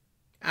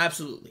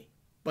 Absolutely.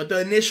 But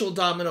the initial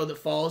domino that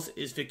falls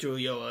is Victor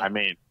Ulloa. I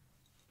mean,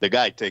 the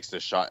guy takes the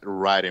shot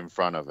right in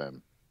front of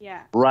him.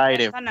 Yeah.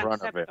 Right in front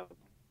of him.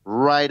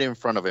 Right in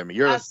front of him.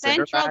 You're a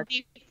center back.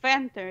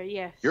 Defender,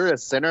 yes. You're a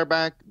center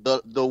back.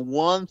 The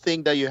one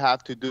thing that you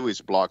have to do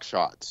is block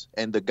shots,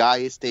 and the guy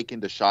is taking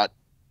the shot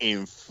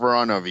in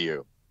front of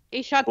you.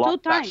 He shot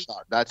block 2 times.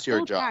 That's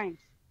your job.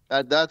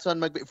 That's on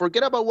McVay.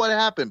 Forget about what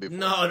happened before.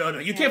 No.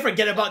 You can't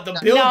forget about the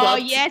build-up. No,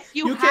 yes,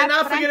 you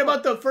cannot forget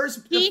about the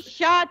first. He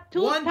shot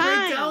 2 times. One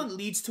breakdown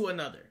leads to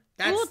another.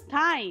 That's 2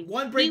 times.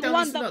 One breakdown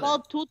leads to another. He won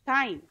the ball 2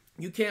 times.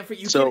 You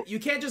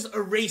can't just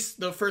erase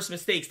the first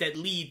mistakes that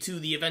lead to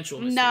the eventual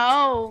mistakes.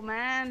 No,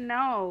 man,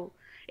 no.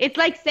 It's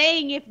like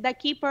saying if the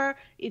keeper,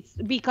 it's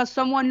because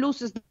someone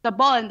loses the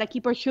ball and the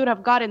keeper should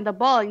have gotten the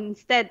ball.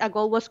 Instead, a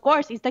goal was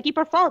scored. It's the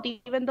keeper's fault,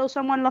 even though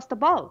someone lost the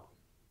ball.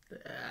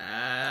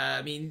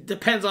 I mean,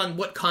 depends on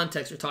what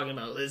context you're talking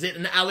about. Is it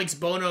an Alex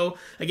Bono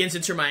against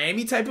Inter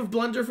Miami type of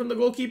blunder from the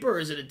goalkeeper, or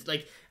is it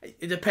like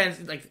it depends?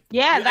 Like,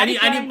 yeah,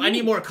 I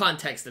need more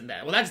context than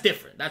that. Well, that's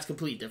different. That's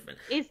completely different.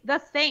 It's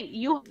the same.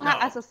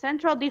 As a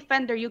central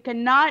defender, you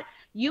cannot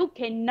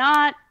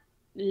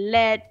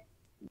let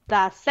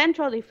the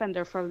central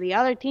defender from the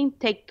other team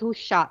take 2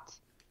 shots.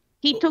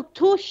 He took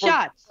 2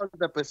 shots.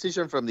 The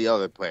position from the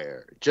other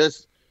player.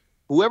 Just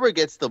whoever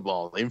gets the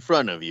ball in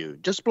front of you,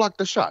 just block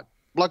the shot.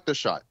 Block the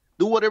shot.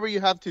 Do whatever you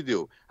have to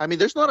do. I mean,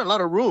 there's not a lot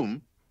of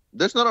room.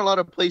 There's not a lot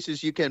of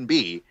places you can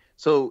be.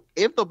 So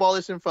if the ball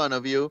is in front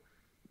of you,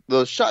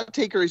 the shot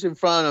taker is in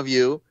front of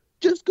you,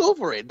 just go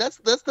for it. That's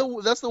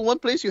the one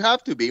place you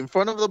have to be, in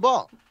front of the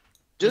ball.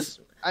 To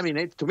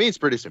me, it's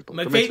pretty simple.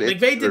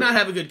 McVay did not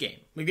have a good game.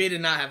 McVay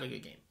did not have a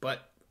good game.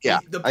 But yeah,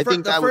 the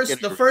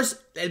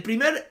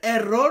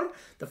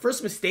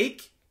first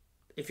mistake,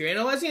 if you're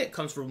analyzing it,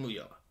 comes from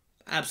Ulloa.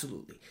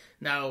 Absolutely.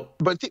 Now,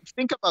 but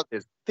think about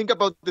this. Think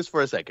about this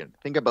for a second.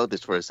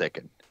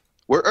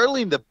 We're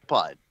early in the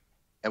pod,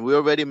 and we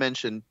already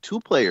mentioned 2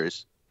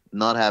 players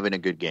not having a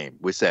good game.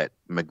 We said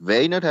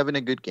McVay not having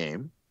a good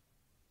game,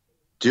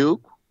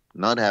 Duke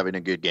not having a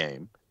good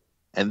game,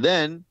 and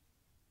then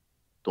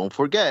don't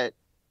forget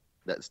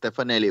that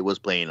Stefanelli was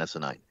playing as a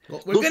 9.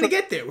 Well, we're going to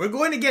get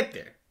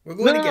there.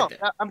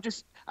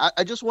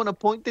 I just want to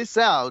point this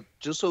out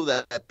just so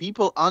that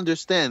people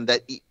understand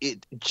that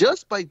it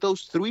just by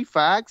those 3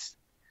 facts,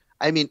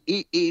 I mean,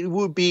 it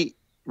would be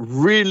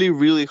really,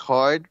 really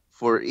hard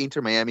for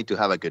Inter Miami to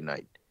have a good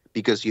night,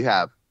 because you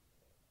have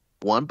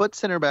one bad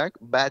center back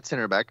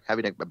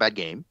having a bad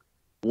game,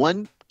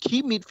 one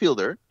key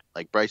midfielder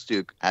like Bryce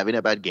Duke having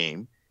a bad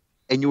game,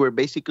 and you were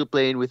basically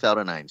playing without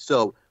a 9.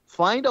 So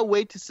find a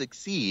way to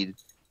succeed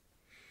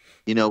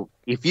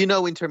If you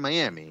know Inter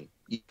Miami,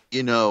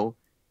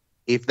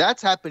 if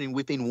that's happening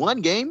within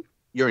one game,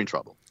 you're in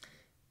trouble.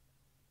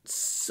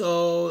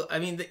 So, I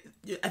mean,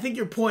 I think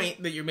your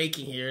point that you're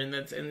making here, and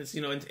it's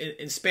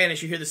in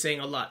Spanish, you hear the saying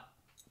a lot.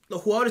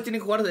 Los jugadores tienen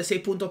que jugar de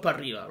 6 puntos para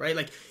arriba, right?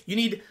 Like, you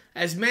need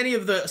as many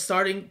of the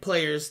starting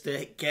players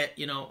to get,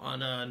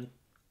 on a...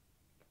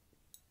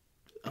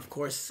 Of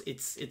course,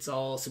 it's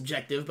all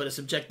subjective, but a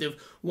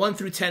subjective 1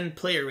 through 10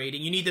 player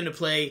rating. You need them to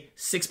play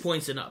 6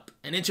 points and up.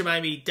 And Inter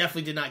Miami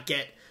definitely did not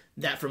get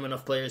that from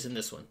enough players in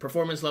this one.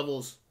 Performance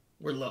levels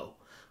were low,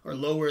 or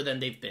lower than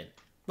they've been.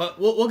 But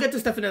we'll get to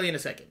Stefanelli in a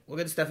second.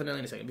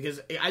 Because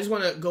I just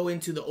want to go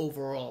into the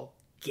overall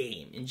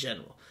game in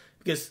general.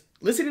 Because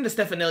listening to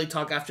Stefanelli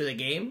talk after the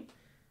game,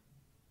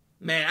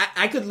 man,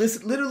 I could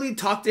literally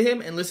talk to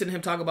him and listen to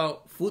him talk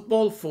about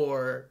football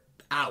for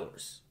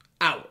hours.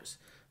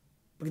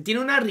 Porque tiene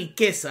una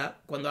riqueza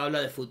cuando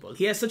habla de fútbol.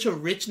 He has such a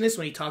richness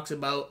when he talks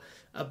about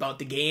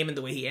the game and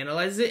the way he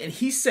analyzes it. And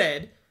he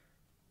said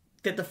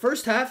that the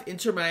first half,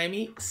 Inter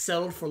Miami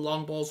settled for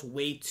long balls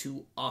way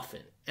too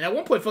often. And at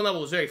one point, Phil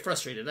Neville was very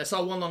frustrated. I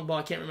saw one long ball.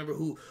 I can't remember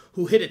who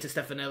hit it to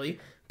Stefanelli.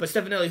 But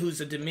Stefanelli, who's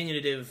a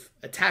diminutive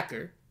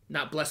attacker,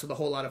 not blessed with a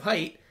whole lot of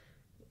height,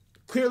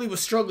 clearly was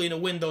struggling to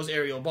win those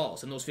aerial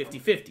balls and those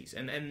 50-50s.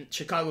 And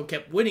Chicago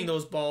kept winning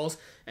those balls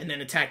and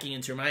then attacking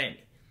Inter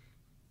Miami.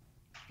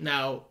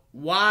 Now,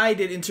 why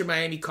did Inter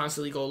Miami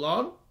constantly go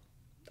long?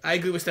 I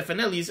agree with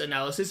Stefanelli's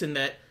analysis in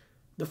that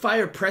the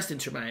Fire pressed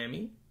Inter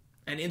Miami,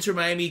 and Inter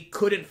Miami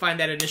couldn't find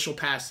that initial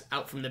pass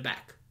out from the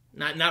back.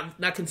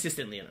 Not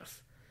consistently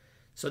enough.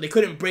 So they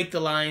couldn't break the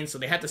line, so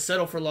they had to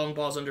settle for long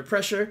balls under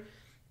pressure,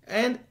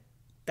 and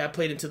that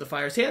played into the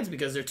Fire's hands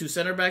because their two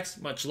center backs,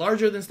 much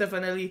larger than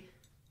Stefanelli,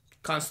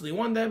 constantly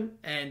won them,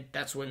 and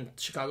that's when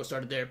Chicago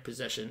started their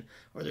possession,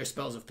 or their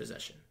spells of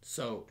possession.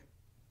 So,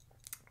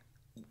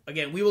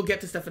 again, we will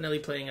get to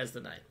Stefanelli playing as the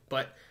 9,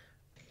 but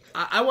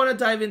I want to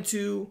dive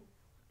into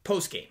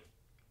post-game.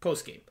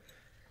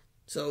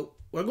 So,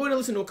 we're going to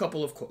listen to a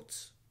couple of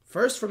quotes.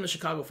 First, from the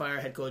Chicago Fire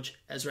head coach,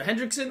 Ezra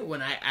Hendrickson,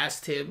 when I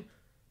asked him,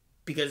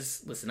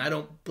 because, listen, I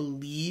don't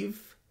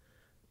believe...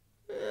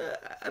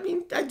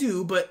 I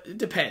do, but it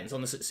depends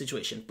on the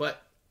situation.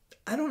 But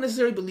I don't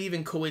necessarily believe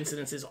in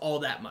coincidences all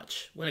that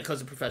much when it comes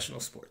to professional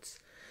sports.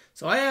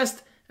 So I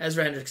asked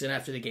Ezra Hendrickson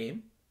after the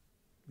game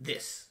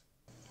this.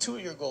 2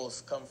 of your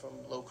goals come from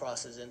low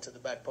crosses into the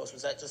back post.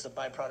 Was that just a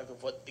byproduct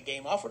of what the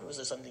game offered, or was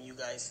there something you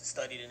guys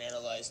studied and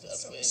analyzed?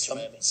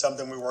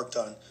 Something we worked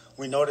on.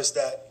 We noticed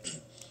that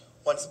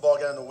once the ball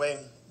got on the wing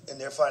in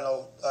their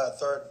final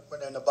third, when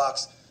they're in the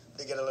box,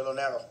 they get a little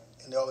narrow,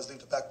 and they always leave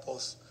the back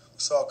post. We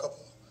saw a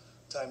couple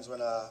times when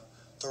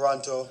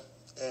Toronto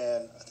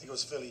and I think it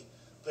was Philly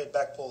played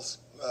back post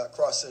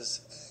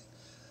crosses.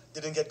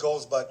 They didn't get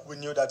goals, but we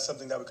knew that's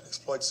something that we could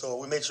exploit. So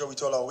we made sure we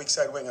told our weak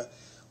side winger,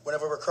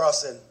 whenever we're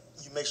crossing,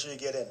 you make sure you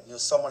get in.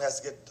 Someone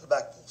has to get to the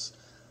back post.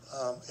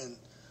 And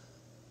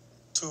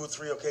 2 or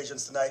 3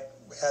 occasions tonight,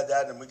 we had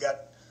that, and we got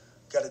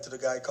it to the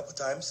guy a couple of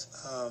times.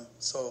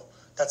 So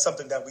that's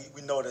something that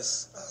we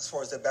notice as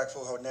far as their back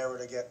foot, how narrow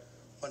they get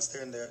once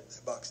they're in their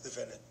box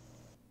defended.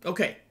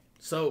 Okay,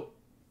 so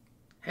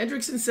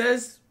Hendrickson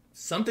says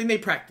something they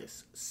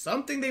practice,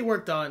 something they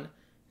worked on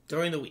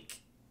during the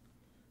week.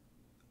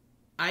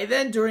 I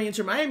then, during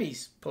Inter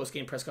Miami's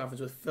post-game press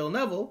conference with Phil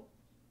Neville,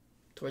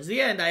 towards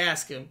the end, I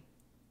ask him,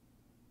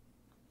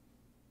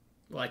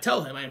 I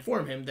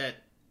inform him that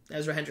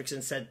Ezra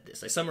Hendrickson said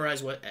this. I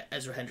summarize what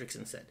Ezra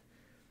Hendrickson said.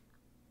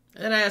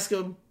 And then I ask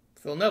him,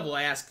 Phil Neville,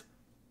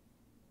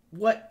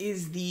 what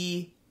is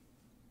the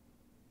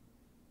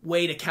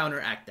way to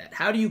counteract that?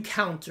 How do you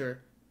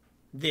counter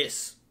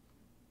this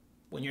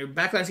when your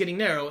backline's getting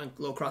narrow and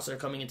low crosses are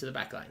coming into the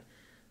backline?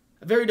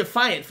 A very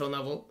defiant Phil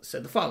Neville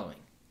said the following.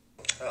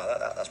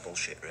 Oh, that's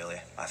bullshit, really.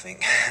 I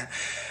think,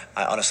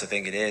 I honestly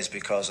think it is,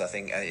 because I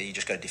think you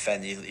just got to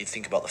defend. You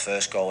think about the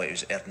first goal;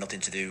 it had nothing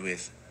to do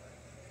with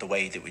the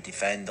way that we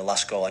defend. The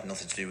last goal had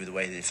nothing to do with the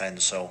way they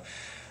defend. So,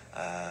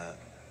 I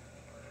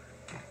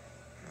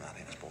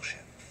think that's bullshit.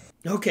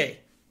 Okay,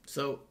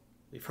 so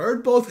we've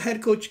heard both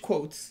head coach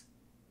quotes.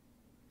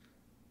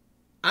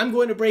 I'm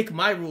going to break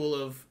my rule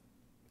of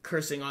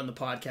cursing on the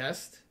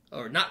podcast,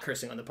 or not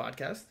cursing on the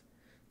podcast,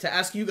 to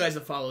ask you guys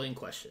the following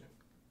question.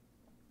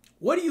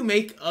 What do you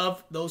make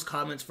of those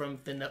comments from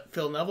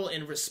Phil Neville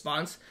in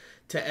response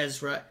to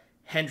Ezra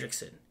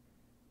Hendrickson?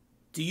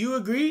 Do you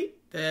agree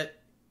that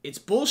it's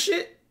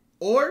bullshit,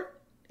 or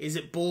is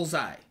it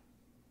bullseye?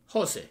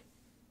 Jose.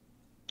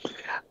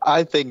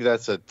 I think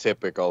that's a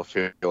typical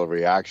Phil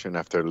reaction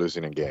after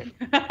losing a game.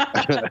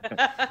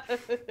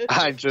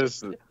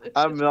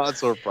 I'm not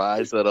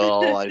surprised at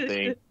all. I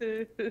think,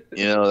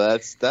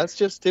 that's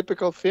just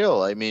typical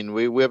Phil. I mean,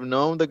 we have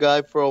known the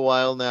guy for a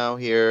while now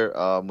here.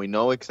 We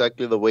know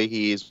exactly the way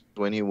he is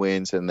when he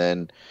wins, and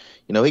then,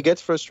 he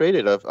gets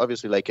frustrated,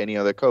 obviously, like any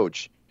other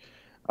coach.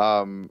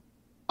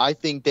 I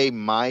think they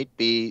might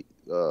be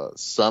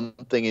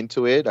something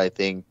into it. I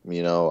think,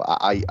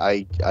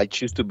 I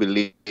choose to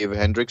believe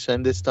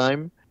Hendrickson this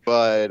time.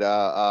 but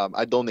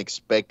I don't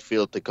expect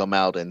Phil to come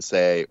out and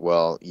say,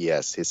 well,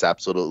 yes, he's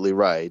absolutely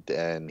right,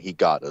 and he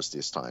got us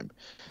this time.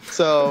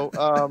 So,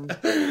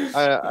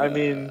 I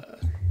mean,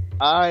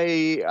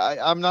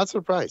 I'm not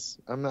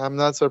surprised. I'm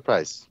not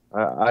surprised.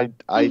 I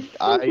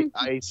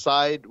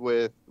side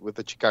with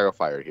the Chicago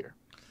Fire here.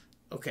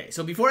 Okay,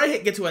 so before I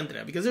get to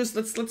Andrea, because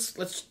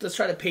let's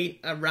try to paint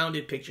a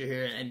rounded picture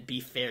here and be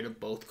fair to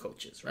both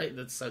coaches, right?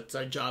 That's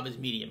our job as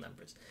media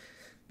members,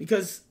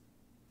 because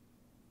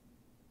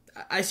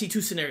I see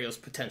two scenarios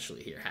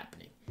potentially here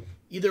happening.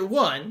 Either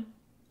one,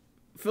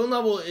 Phil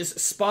Neville is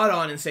spot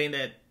on in saying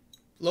that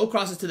low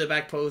crosses to the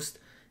back post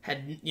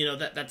had,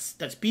 that's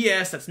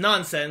BS, that's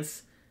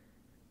nonsense,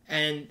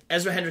 and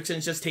Ezra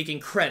Hendrickson's just taking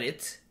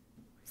credit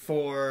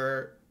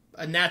for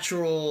a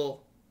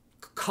natural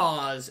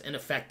cause and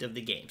effect of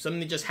the game. Something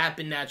that just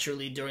happened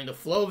naturally during the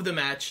flow of the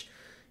match.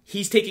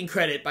 He's taking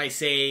credit by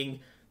saying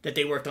that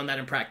they worked on that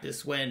in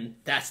practice when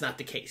that's not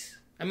the case.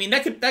 I mean,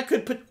 that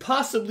could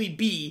possibly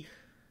be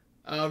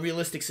a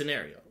realistic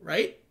scenario,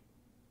 right?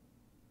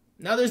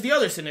 Now there's the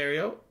other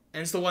scenario,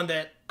 and it's the one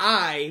that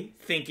I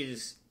think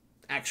is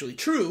actually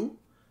true,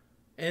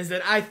 and is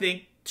that I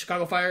think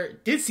Chicago Fire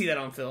did see that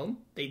on film.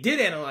 They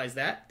did analyze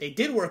that. They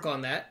did work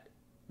on that.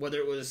 Whether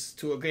it was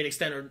to a great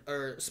extent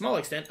or small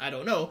extent, I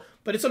don't know.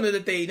 But it's something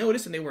that they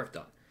noticed and they worked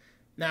on.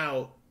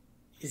 Now,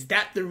 is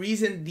that the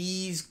reason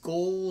these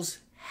goals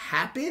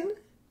happen?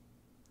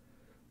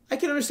 I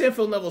can understand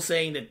Phil Neville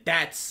saying that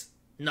that's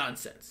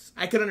nonsense.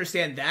 I could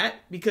understand that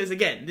because,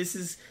 again,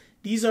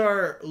 these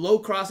are low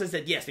crosses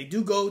that, yes, they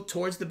do go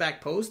towards the back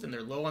post and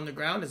they're low on the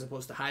ground as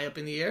opposed to high up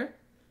in the air.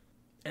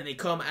 And they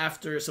come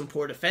after some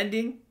poor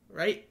defending,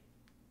 right?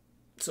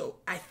 So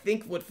I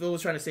think what Phil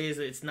was trying to say is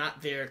that it's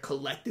not their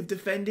collective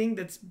defending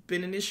that's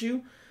been an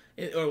issue,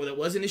 or that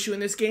was an issue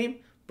in this game,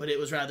 but it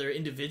was rather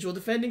individual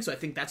defending. So I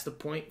think that's the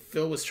point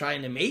Phil was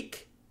trying to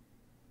make.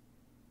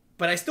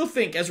 But I still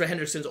think Ezra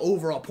Hendrickson's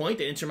overall point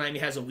that Inter Miami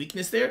has a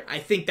weakness there, I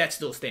think that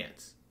still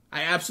stands.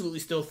 I absolutely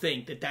still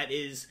think that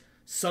is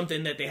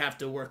something that they have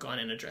to work on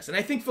and address. And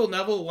I think Phil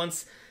Neville,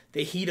 once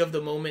the heat of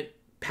the moment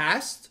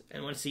passed,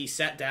 and once he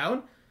sat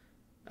down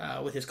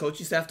with his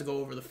coaching staff to go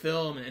over the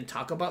film and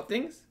talk about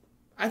things,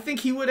 I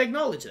think he would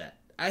acknowledge that.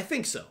 I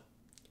think so.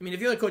 I mean, if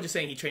the other coach is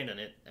saying he trained on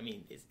it, I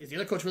mean, is the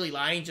other coach really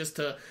lying just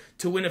to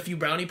win a few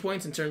brownie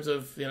points in terms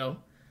of,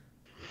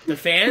 the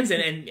fans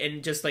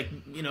and just like,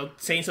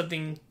 saying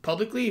something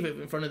publicly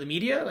in front of the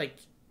media? Like,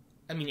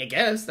 I mean, I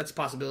guess that's a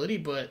possibility,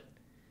 but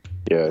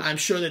yes. I'm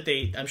sure that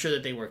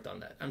they worked on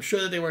that. I'm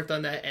sure that they worked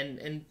on that,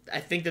 and I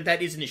think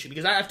that is an issue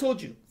because I've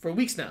told you for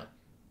weeks now.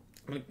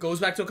 And it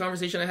goes back to a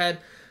conversation I had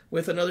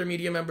with another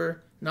media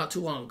member not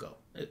too long ago.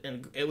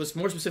 And it was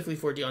more specifically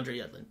for DeAndre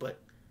Yedlin. But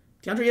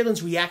DeAndre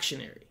Yedlin's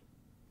reactionary.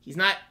 He's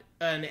not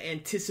an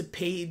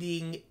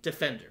anticipating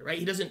defender, right?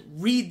 He doesn't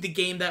read the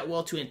game that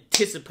well to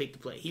anticipate the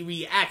play. He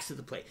reacts to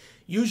the play.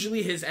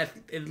 Usually his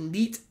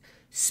elite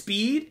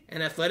speed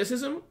and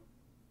athleticism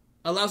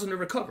allows him to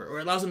recover, or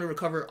allows him to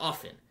recover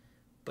often,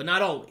 but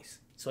not always.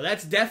 So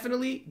that's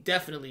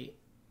definitely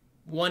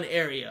one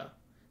area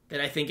that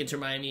I think Inter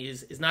Miami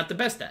is not the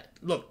best at.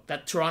 Look,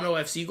 that Toronto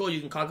FC goal, you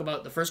can talk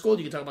about the first goal,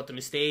 you can talk about the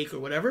mistake or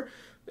whatever.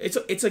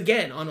 It's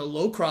again, on a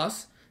low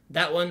cross,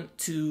 that one and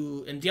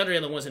DeAndre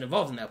Yedlin wasn't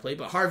involved in that play,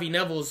 but Harvey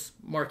Neville's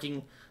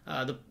marking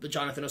the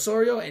Jonathan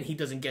Osorio, and he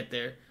doesn't get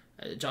there.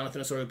 Jonathan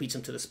Osorio beats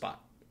him to the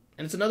spot.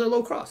 And it's another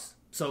low cross.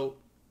 So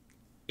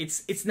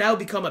it's now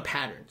become a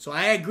pattern. So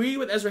I agree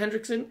with Ezra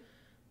Hendrickson.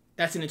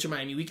 That's an Inter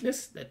Miami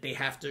weakness that they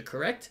have to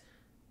correct.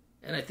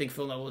 And I think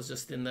Phil Neville is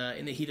just in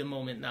the heat of the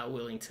moment not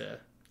willing to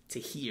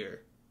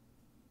hear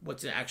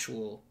what's the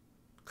actual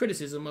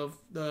criticism of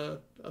the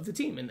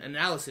team and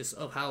analysis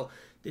of how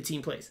the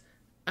team plays.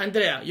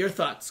 Andrea, your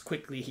thoughts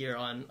quickly here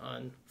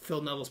on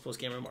Phil Neville's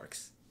post-game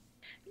remarks.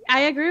 I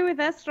agree with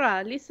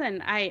Ezra.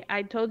 Listen,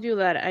 I told you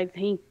that I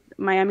think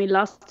Miami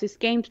lost these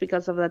games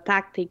because of the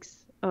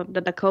tactics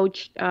that the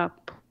coach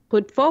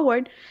put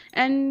forward.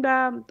 And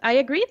I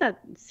agree that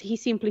he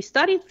simply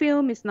studied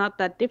film. It's not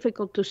that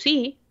difficult to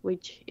see,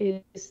 which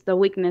is the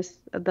weakness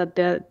that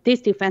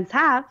this defense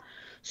have.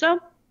 So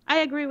I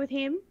agree with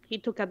him. He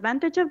took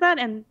advantage of that,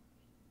 and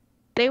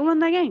they won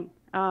the game.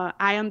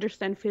 I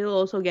understand Phil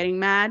also getting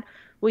mad.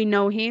 We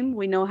know him.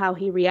 We know how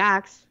he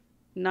reacts,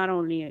 not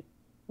only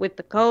with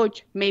the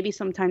coach, maybe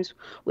sometimes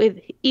with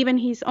even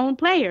his own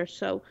players.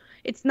 So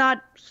it's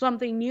not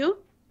something new.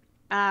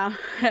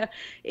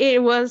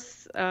 It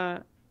was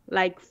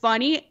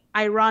funny,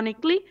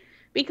 ironically,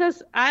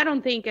 because I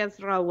don't think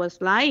Ezra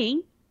was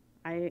lying.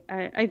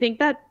 I think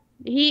that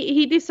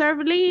he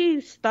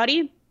deservedly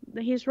studied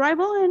his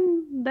rival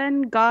and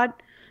then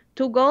got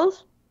 2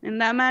 goals in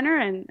that manner,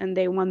 and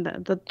they won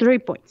the 3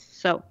 points.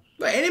 So,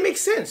 and it makes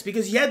sense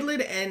because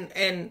Yedlin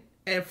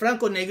and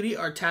Franco Negri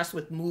are tasked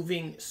with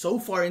moving so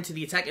far into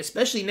the attack,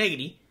 especially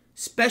Negri,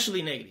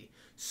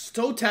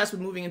 so tasked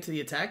with moving into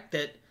the attack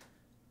that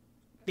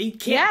they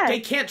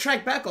can't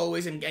track back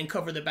always and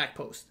cover the back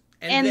post.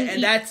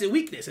 And that's a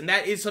weakness, and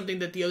that is something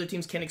that the other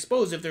teams can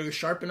expose if they're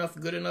sharp enough,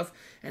 good enough,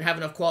 and have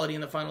enough quality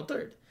in the final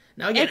third.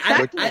 Now again,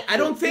 Exactly. I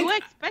don't think you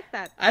expect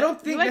that. I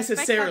don't think You expect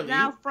necessarily that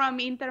now from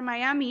Inter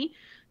Miami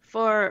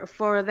for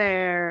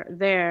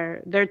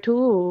their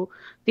two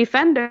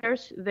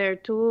defenders, their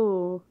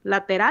two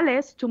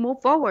laterales to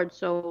move forward.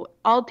 So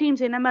all teams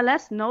in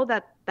MLS know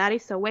that that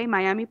is the way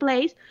Miami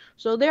plays.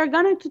 So they're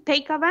going to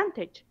take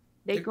advantage.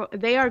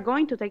 They are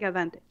going to take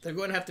advantage. they're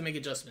going to have to make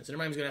adjustments. And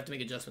Miami's going to have to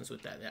make adjustments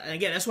with that. And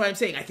again, that's why I'm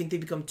saying I think they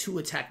become too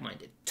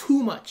attack-minded.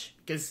 Too much.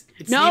 Because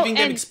it's leaving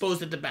them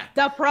exposed at the back.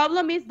 The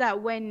problem is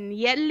that when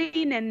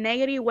Yedlin and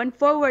Negri went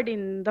forward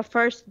in the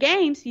first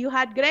games, you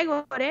had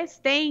Gregore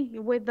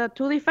staying with the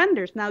two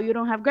defenders. Now you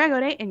don't have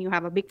Gregore, and you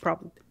have a big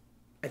problem.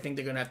 I think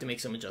they're going to have to make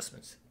some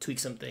adjustments. Tweak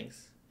some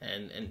things.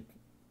 And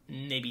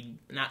maybe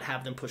not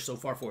have them push so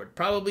far forward.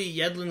 Probably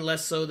Yedlin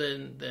less so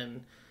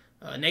than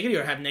Negri,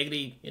 or have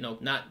Negri,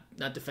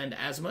 not defend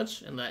as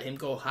much and let him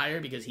go higher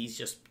because he's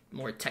just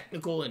more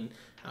technical and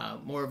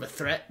more of a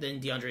threat than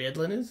DeAndre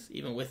Yedlin is,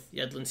 even with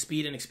Yedlin's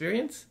speed and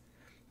experience.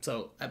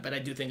 So, but I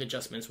do think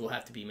adjustments will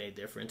have to be made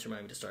there for Inter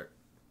Miami to start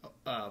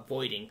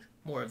avoiding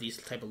more of these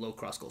type of low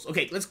cross goals.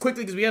 Okay, let's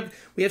quickly, because we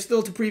have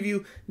still to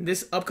preview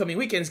this upcoming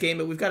weekend's game,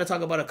 but we've got to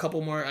talk about a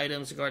couple more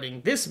items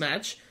regarding this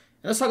match.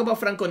 And let's talk about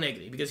Franco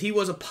Negri, because he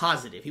was a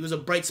positive. He was a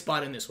bright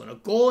spot in this one. A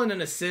goal and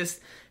an assist.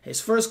 His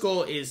first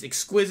goal is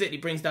exquisite. He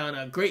brings down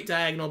a great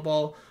diagonal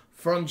ball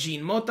from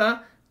Jean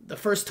Mota. The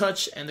first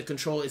touch and the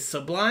control is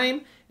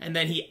sublime. And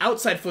then he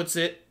outside foots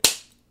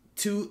it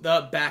to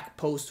the back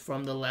post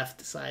from the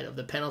left side of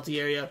the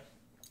penalty area.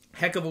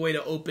 Heck of a way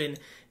to open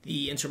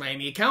the Inter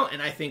Miami account,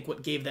 and I think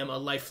what gave them a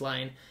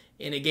lifeline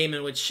in a game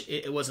in which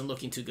it wasn't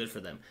looking too good for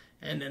them.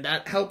 And then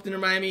that helped Inter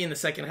Miami in the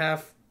second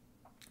half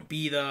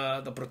be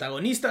the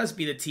protagonistas,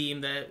 be the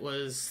team that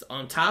was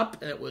on top,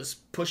 that was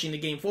pushing the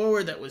game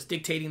forward, that was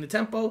dictating the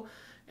tempo,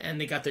 and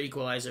they got their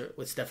equalizer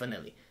with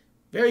Stefanelli.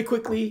 Very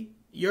quickly,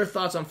 your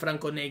thoughts on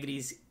Franco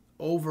Negri's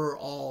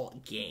overall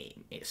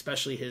game,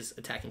 especially his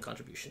attacking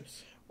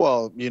contributions.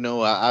 Well,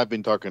 I've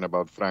been talking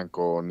about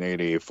Franco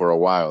Negri for a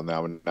while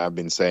now, and I've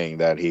been saying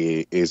that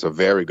he is a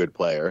very good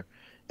player.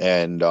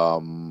 And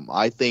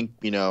I think,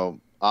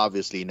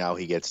 obviously now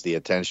he gets the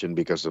attention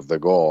because of the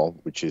goal,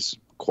 which is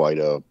quite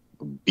a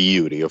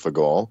beauty of a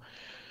goal.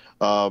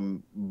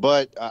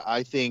 But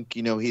I think,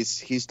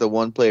 he's the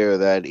one player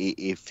that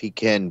if he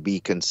can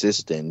be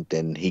consistent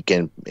and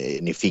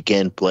if he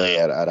can play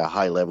at a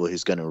high level,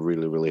 he's going to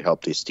really, really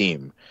help this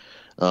team.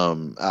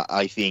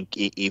 I think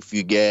if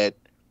you get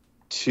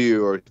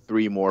 2 or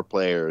 3 more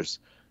players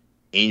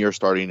in your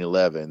starting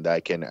 11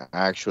 that can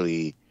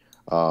actually,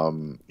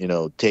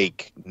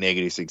 take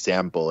Negri's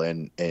example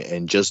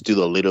and just do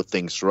the little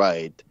things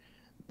right,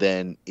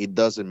 then it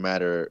doesn't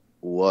matter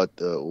what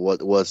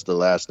was the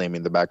last name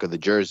in the back of the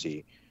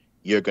jersey.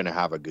 You're going to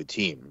have a good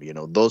team.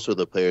 Those are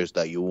the players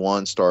that you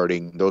want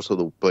starting. Those are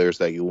the players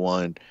that you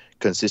want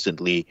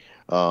consistently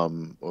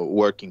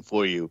working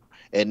for you.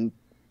 And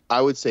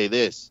I would say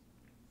this.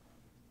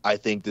 I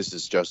think this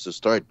is just a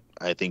start.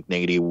 I think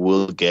Negri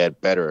will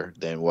get better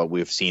than what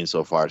we've seen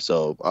so far.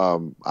 So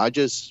I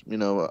just,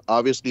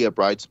 obviously a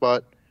bright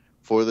spot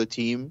for the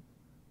team.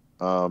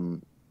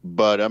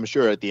 But I'm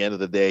sure at the end of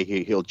the day,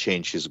 he'll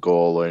change his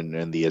goal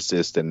and the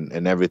assist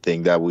and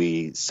everything that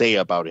we say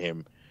about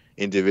him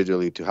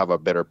individually to have a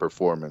better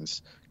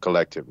performance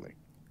collectively.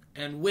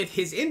 And with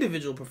his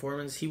individual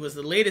performance, he was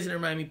the latest Inter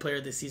Miami player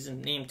this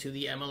season named to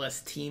the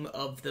MLS Team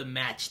of the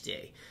Match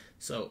Day.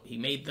 So he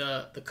made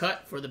the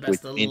cut for the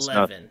best 11.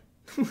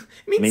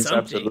 It means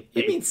something.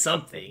 It means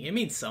something. It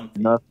means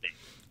something. Nothing.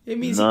 It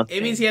means Nothing.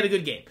 It means he had a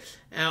good game.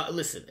 Now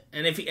listen,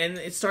 and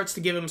it starts to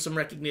give him some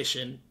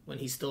recognition when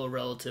he's still a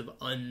relative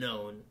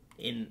unknown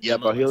in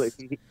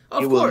MLS.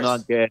 But he will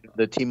not get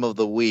the Team of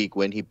the Week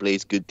when he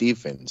plays good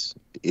defense.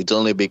 It's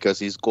only because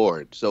he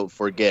scored. So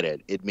forget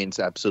it. It means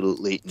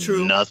absolutely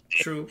nothing.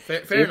 True.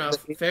 Fair enough.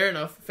 If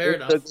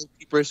the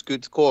goalkeepers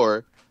could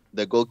score,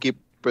 the goalkeeper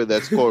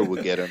that scored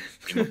would get him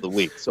Team of the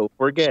Week. So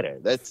forget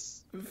it.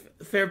 That's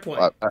fair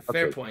point.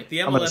 Fair point. The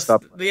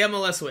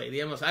MLS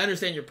way. I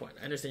understand your point.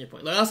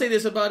 Look, I'll say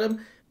this about him.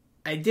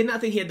 I did not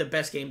think he had the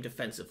best game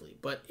defensively,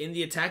 but in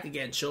the attack,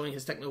 again, showing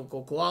his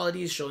technical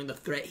qualities, showing the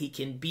threat he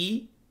can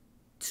be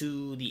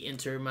to the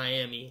Inter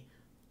Miami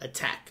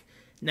attack.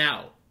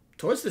 Now,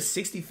 towards the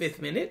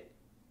 65th minute,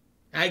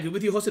 I agree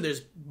with you, Jose,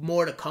 there's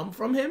more to come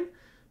from him,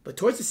 but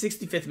towards the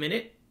 65th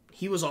minute,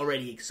 he was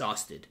already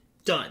exhausted.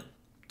 Done.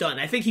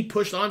 I think he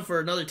pushed on for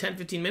another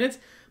 10-15 minutes,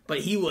 but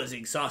he was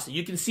exhausted.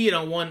 You can see it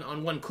on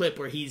one clip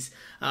where he's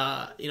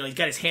got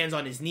his hands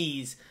on his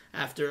knees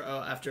after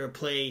a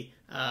play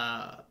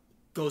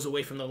goes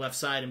away from the left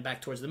side and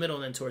back towards the middle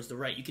and then towards the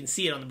right. You can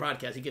see it on the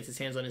broadcast. He gets his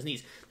hands on his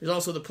knees. There's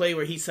also the play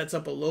where he sets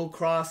up a low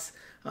cross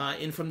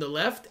in from the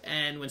left,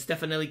 and when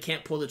Stefanelli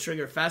can't pull the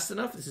trigger fast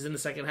enough, this is in the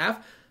second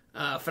half,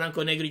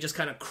 Franco Negri just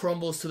kind of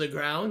crumbles to the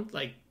ground,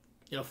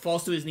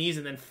 falls to his knees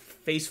and then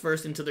face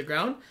first into the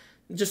ground.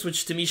 Just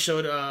which to me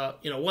showed,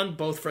 one,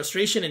 both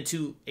frustration and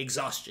 2,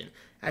 exhaustion.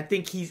 I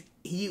think he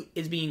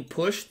is being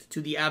pushed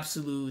to the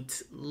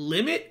absolute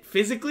limit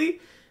physically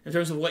in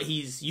terms of what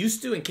he's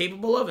used to and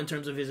capable of in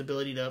terms of his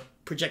ability to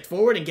project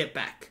forward and get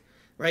back,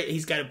 right?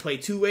 He's got to play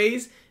two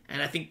ways,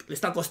 and I think le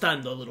está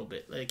costando a little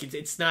bit. Like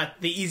it's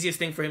not the easiest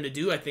thing for him to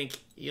do. I think,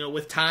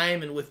 with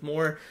time and with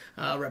more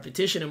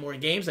repetition and more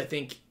games, I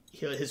think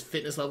his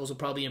fitness levels will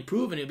probably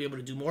improve and he'll be able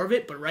to do more of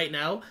it. But right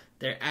now,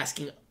 they're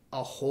asking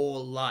a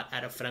whole lot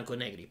out of Franco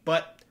Negri.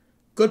 But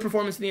good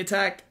performance in the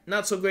attack,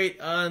 not so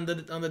great on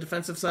the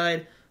defensive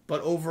side,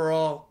 but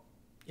overall,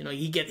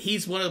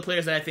 he's one of the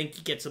players that I think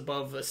he gets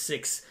above a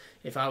 6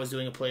 if I was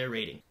doing a player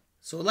rating.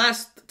 So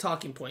last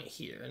talking point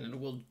here,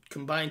 and we'll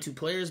combine two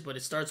players, but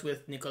it starts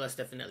with Nicola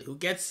Stefanelli, who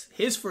gets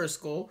his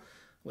first goal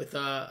with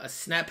a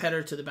snap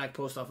header to the back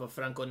post off of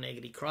Franco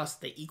Negri cross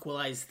that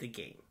equalized the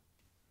game.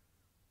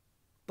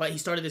 But he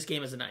started this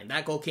game as a 9.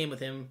 That goal came with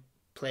him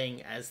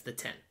playing as the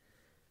 10.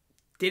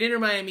 Did Inter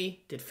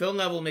Miami, did Phil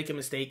Neville make a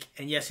mistake?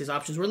 And yes, his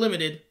options were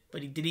limited,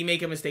 but did he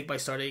make a mistake by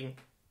starting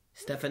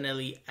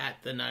Stefanelli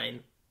at the 9?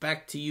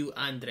 Back to you,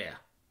 Andrea.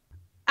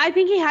 I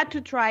think he had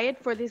to try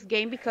it for this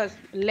game because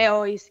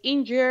Leo is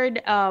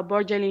injured,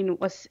 Borgelin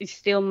is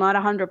still not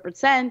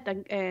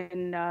 100%,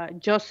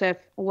 and Joseph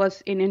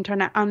was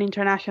on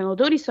international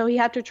duty, so he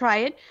had to try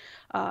it.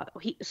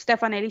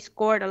 Stefanelli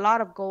scored a lot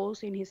of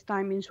goals in his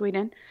time in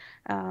Sweden,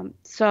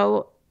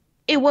 so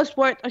it was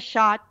worth a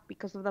shot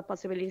because of the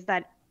possibilities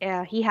that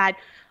he had.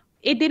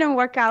 It didn't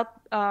work out.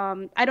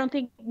 I don't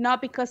think, not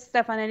because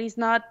Stefanelli is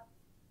not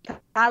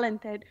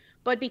talented,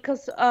 but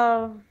because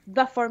of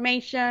the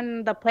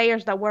formation, the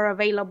players that were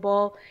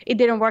available, it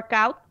didn't work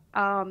out.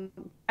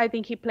 I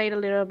think he played a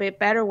little bit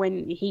better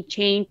when he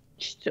changed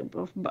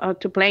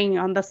to playing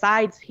on the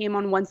sides, him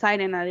on one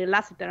side and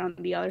Lassiter on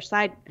the other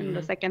side in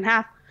the second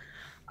half.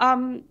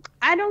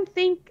 I don't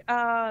think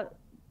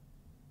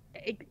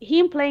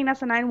him playing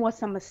as a 9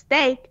 was a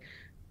mistake.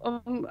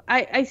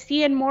 I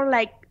see it more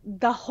like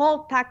the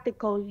whole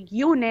tactical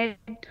unit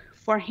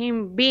for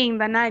him being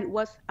the 9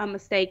 was a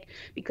mistake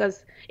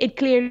because it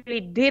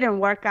clearly didn't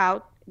work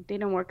out.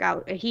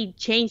 He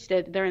changed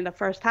it during the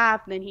first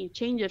half, then he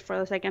changed it for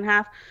the second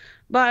half.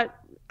 But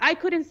I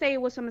couldn't say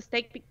it was a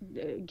mistake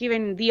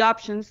given the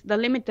options, the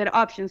limited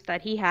options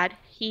that he had.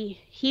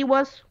 He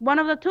was one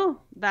of the two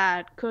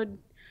that could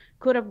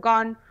have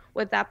gone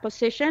with that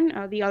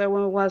position. The other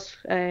one was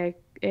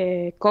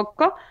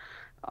Coco.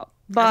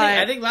 But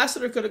I think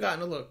Lassiter could have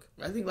gotten a look.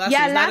 I think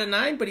Lassiter's not a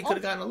 9, but he could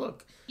have gotten a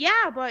look.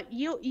 Yeah, but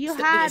you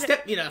had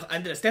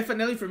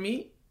Stefanelli for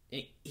me.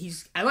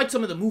 I like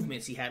some of the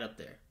movements he had up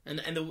there, and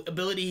the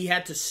ability he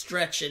had to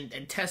stretch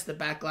and test the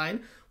back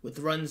line with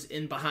runs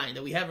in behind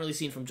that we haven't really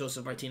seen from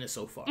Joseph Martinez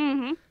so far.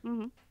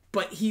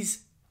 But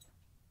he's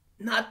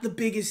not the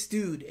biggest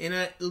dude in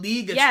a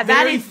league that's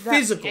very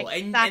physical,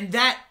 and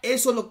that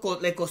eso le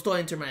costó a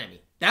Inter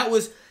Miami. That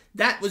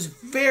was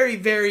very,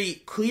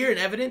 very clear and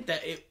evident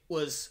that it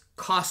was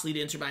costly to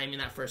Inter Miami in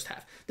that first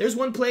half. There's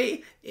one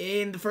play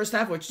in the first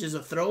half which is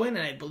a throw-in,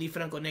 and I believe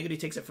Franco Negri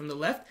takes it from the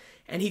left,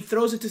 and he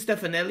throws it to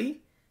Stefanelli,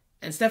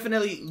 and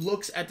Stefanelli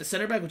looks at the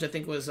center back, which I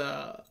think was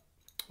the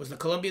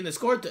Colombian that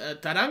scored,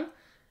 Tarang,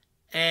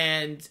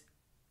 and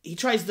he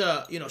tries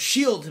to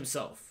shield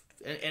himself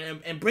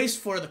and brace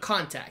for the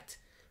contact,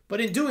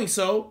 but in doing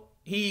so,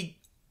 he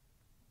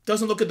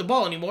doesn't look at the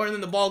ball anymore, and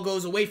then the ball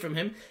goes away from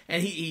him,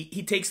 and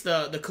he takes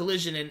the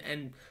collision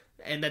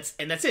and that's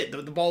it.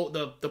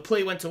 The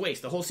play went to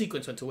waste. The whole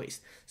sequence went to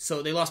waste.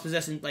 So they lost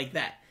possession like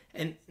that.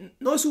 And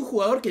no es un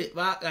jugador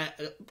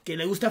que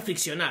le gusta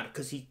friccionar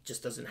because he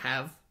just doesn't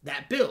have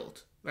that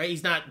build, right?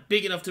 He's not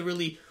big enough to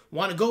really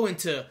want to go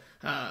into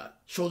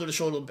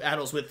shoulder-to-shoulder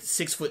battles with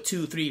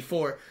 6'2", 3,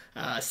 4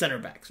 center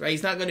backs, right?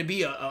 He's not going to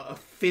be a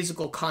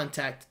physical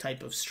contact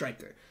type of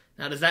striker.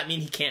 Now, does that mean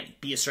he can't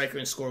be a striker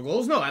and score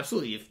goals? No,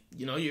 absolutely. If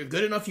you're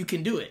good enough, you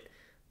can do it.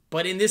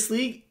 But in this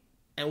league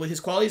and with his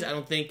qualities, I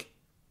don't think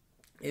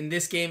in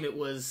this game it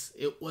was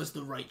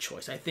the right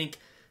choice. I think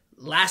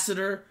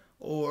Lassiter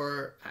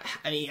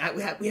we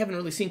haven't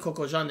really seen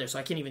Coco Jean there, so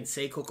I can't even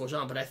say Coco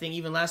Jean, but I think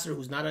even Lassiter,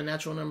 who's not a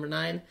natural number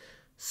 9,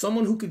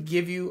 someone who could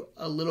give you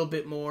a little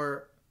bit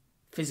more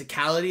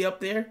physicality up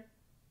there,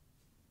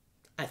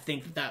 I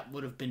think that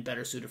would have been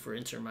better suited for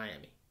Inter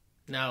Miami.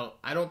 Now,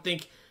 I don't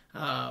think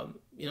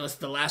it's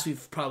the last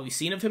we've probably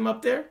seen of him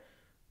up there,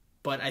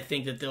 but I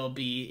think that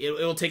it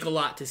will take a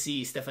lot to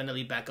see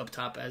Stefanelli back up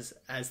top as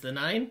the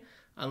 9,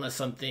 unless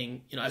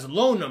something, as a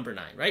lone number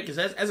 9, right? Because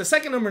as a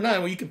second number 9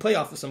 where you can play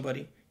off of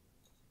somebody,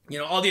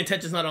 all the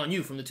attention's not on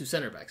you from the two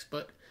center backs.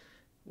 But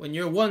when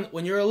you're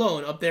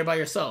alone up there by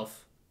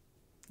yourself,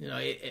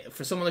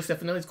 for someone like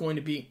Stefanelli, it's going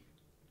to be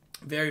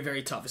very,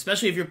 very tough,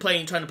 especially if you're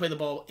trying to play the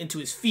ball into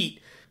his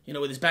feet,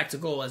 with his back to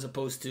goal, as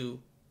opposed to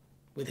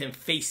with him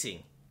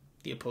facing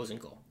the opposing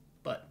goal.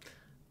 But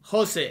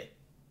Jose,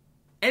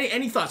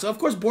 any thoughts? So of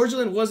course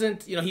Borgelin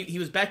wasn't, he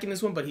was back in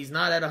this one, but he's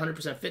not at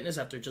 100% fitness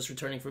after just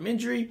returning from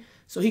injury,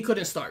 so he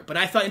couldn't start. But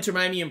I thought Inter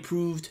Miami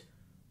improved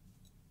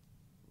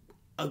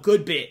a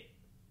good bit.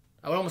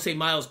 I would almost say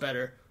miles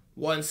better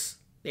once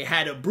they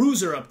had a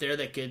bruiser up there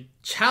that could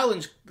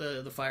challenge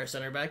the Fire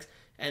center backs,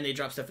 and they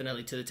dropped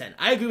Stefanelli to the 10.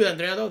 I agree with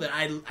Andrea, though, that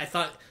I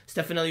thought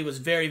Stefanelli was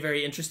very,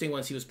 very interesting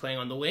once he was playing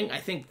on the wing. I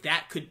think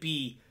that could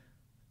be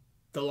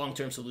the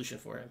long-term solution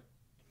for him.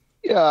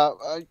 Yeah,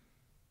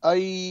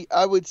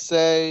 I would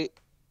say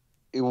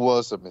it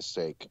was a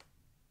mistake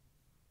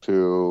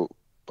to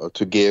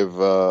give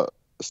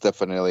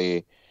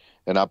Stefanelli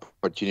an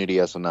opportunity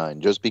as a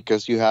nine, just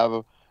because you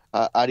have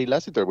Ari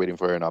Lassiter waiting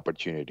for an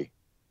opportunity.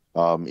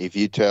 If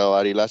you tell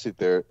Ari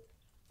Lassiter,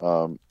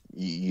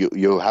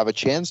 you have a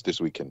chance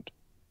this weekend.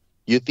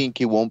 You think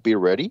he won't be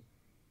ready?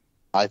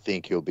 I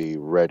think he'll be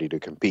ready to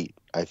compete.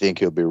 I think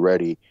he'll be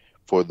ready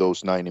for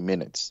those 90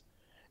 minutes.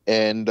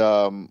 And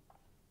the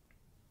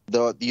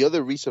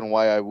other reason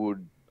why I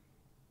would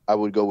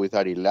go with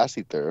Ari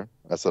Lassiter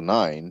as a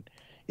nine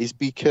is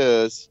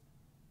because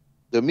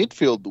the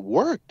midfield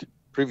worked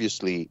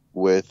previously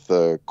with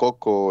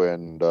Coco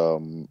and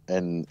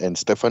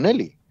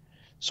Stefanelli.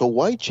 So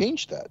why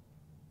change that?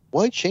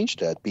 Why change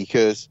that?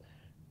 Because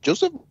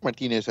Joseph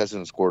Martinez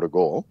hasn't scored a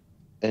goal,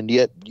 and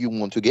yet you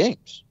won 2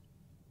 games.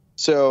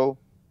 So,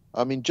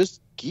 I mean,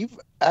 just give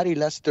Ari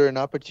Lester an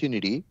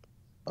opportunity.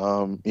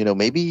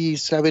 Maybe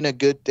he's having a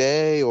good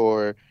day,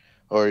 or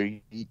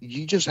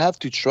you just have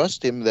to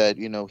trust him that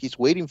he's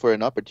waiting for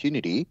an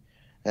opportunity,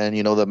 and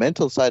the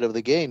mental side of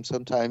the game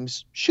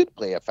sometimes should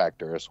play a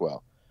factor as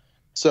well.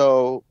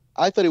 So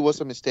I thought it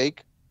was a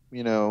mistake.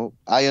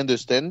 I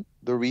understand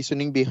the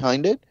reasoning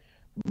behind it,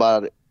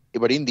 but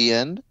in the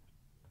end,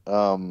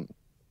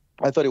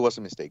 I thought it was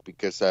a mistake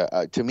because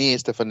to me,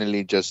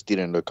 Stefanelli just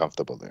didn't look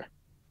comfortable there.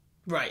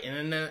 Right,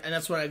 and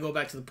that's where I go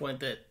back to the point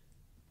that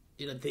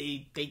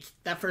they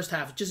that first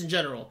half, just in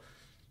general,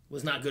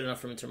 was not good enough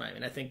for Inter Miami.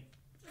 And I think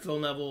Phil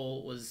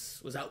Neville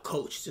was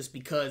outcoached just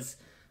because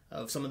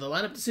of some of the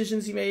lineup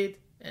decisions he made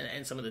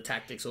and some of the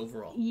tactics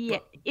overall. Yeah,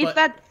 it's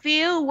that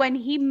Phil, when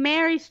he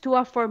marries to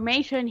a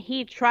formation,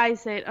 he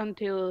tries it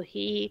until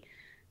he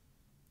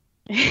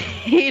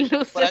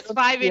loses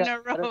 5 in a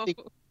row.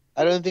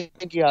 I don't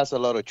think he has a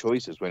lot of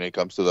choices when it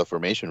comes to the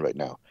formation right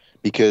now,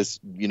 because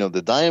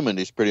the diamond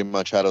is pretty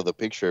much out of the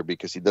picture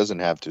because he doesn't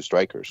have 2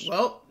 strikers.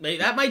 Well,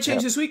 that might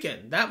change this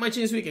weekend. That might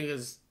change this weekend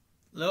because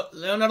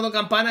Leonardo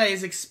Campana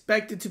is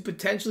expected to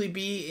potentially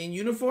be in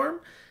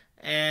uniform,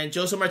 and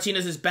Joseph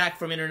Martinez is back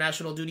from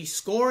international duty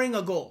scoring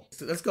a goal.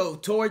 So let's go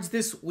towards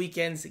this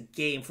weekend's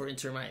game for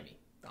Inter Miami.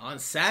 On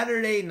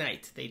Saturday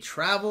night, they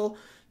travel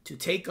to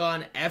take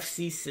on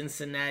FC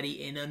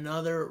Cincinnati in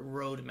another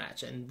road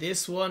match. And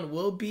this one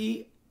will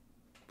be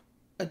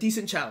a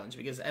decent challenge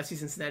because FC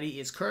Cincinnati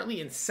is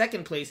currently in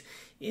second place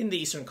in the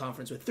Eastern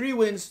Conference with 3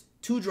 wins,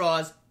 2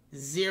 draws,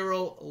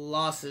 0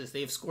 losses.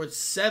 They've scored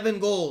 7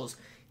 goals,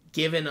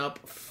 given up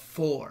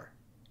 4.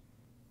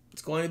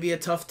 It's going to be a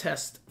tough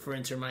test for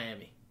Inter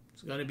Miami.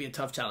 It's going to be a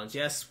tough challenge.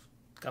 Yes,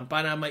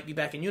 Campana might be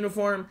back in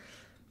uniform.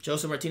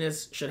 Joseph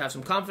Martinez should have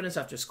some confidence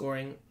after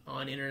scoring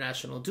on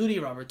international duty.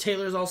 Robert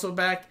Taylor is also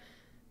back.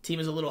 Team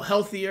is a little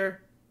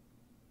healthier.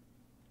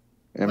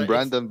 And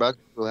Brandon Buck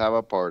will have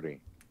a party.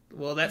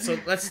 Well, let's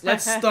start.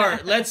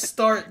 Let's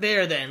start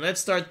there then. Let's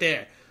start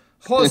there.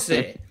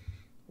 Jose,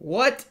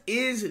 what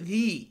is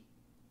the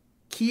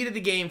key to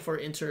the game for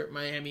Inter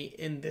Miami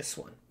in this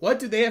one? What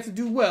do they have to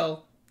do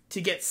well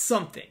to get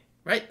something,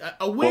 right?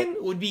 A win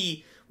would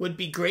be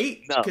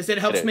great because it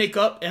helps make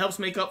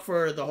up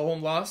for the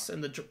home loss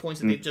and the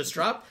points that they've just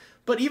dropped.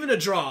 But even a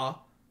draw,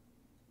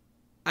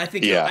 I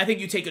think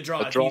you take a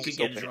draw if you can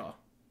get a draw.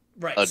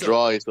 Right. A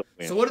draw is a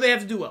win. So what do they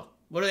have to do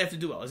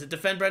well? Is it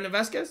defend Brandon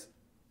Vasquez?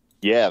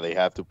 Yeah, they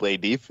have to play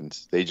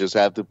defense. They just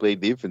have to play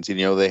defense.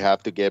 They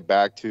have to get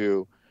back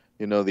to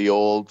the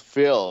old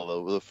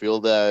Phil, the Phil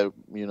that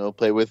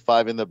played with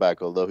 5 in the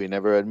back, although he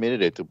never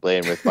admitted it to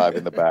playing with 5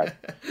 in the back.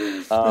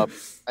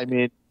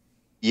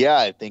 Yeah,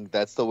 I think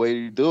that's the way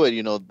to do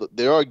it.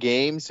 There are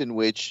games in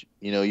which,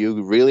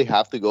 you really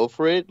have to go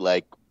for it.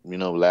 Like,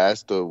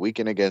 last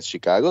weekend against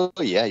Chicago,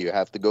 yeah, you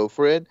have to go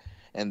for it.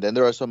 And then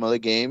there are some other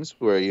games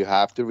where you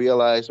have to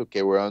realize,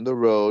 okay, we're on the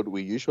road.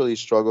 We usually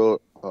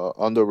struggle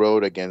on the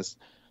road against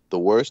the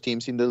worst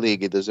teams in the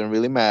league. It doesn't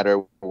really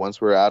matter. Once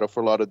we're out of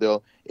Fort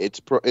Lauderdale,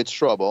 it's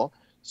trouble.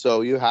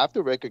 So you have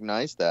to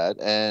recognize that.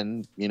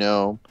 And,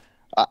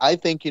 I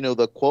think,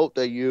 the quote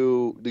that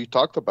you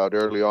talked about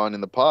early on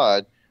in the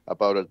pod,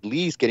 about at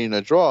least getting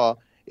a draw,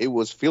 it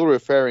was Phil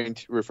referring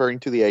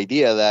to the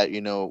idea that,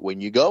 when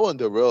you go on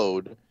the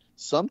road,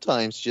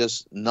 sometimes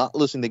just not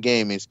losing the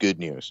game is good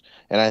news.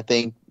 And I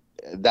think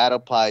that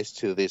applies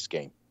to this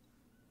game.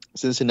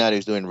 Cincinnati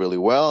is doing really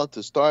well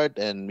to start,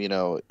 and,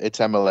 it's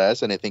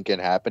MLS, and I think it can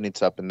happen.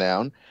 It's up and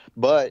down.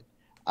 But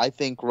I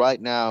think right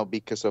now,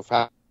 because of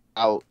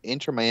how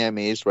Inter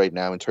Miami is right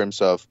now in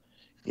terms of,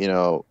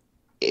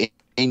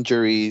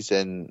 injuries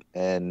and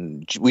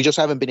we just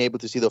haven't been able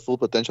to see the full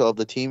potential of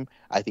the team.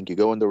 I think you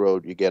go on the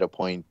road, you get a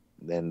point,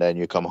 and then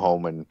you come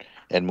home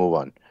and move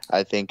on.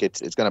 I think it's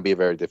going to be a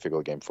very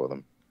difficult game for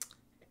them.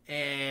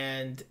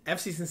 And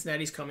FC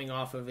Cincinnati's coming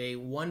off of a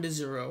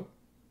 1-0,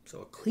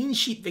 so a clean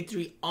sheet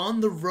victory on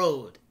the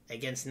road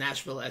against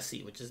Nashville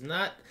SC, which is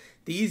not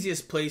the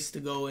easiest place to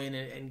go in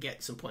and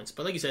get some points.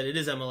 But like you said, it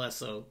is MLS,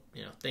 so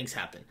things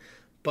happen.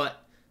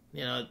 But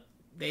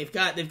they've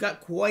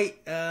got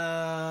quite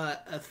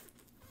a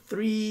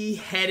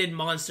three-headed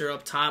monster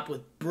up top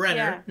with Brenner.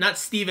 Yeah. Not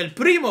Steve El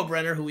Primo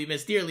Brenner, who we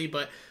miss dearly,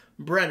 but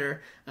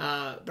Brenner.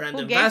 Brandon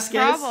Who gave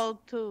Vasquez.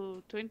 trouble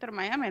to Inter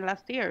Miami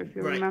last year, if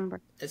you remember.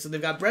 And so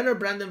they've got Brenner,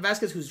 Brandon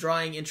Vasquez, who's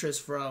drawing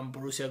interest from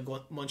Borussia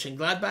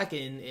Mönchengladbach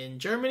in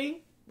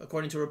Germany,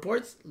 according to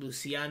reports.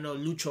 Luciano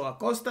Lucho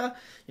Acosta.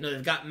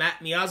 They've got Matt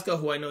Miazga,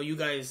 who I know you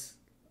guys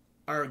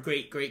are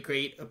great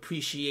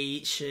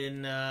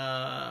appreciation.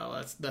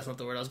 That's not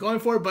the word I was going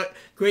for, but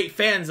great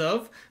fans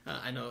of.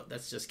 I know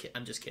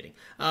I'm just kidding.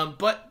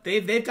 But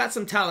they've got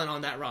some talent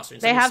on that roster.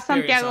 They have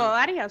Santiago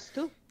Arias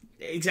too.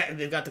 Exactly,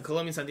 they've got the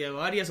Colombian Santiago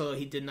Arias, although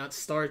he did not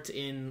start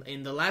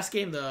in the last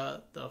game.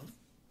 The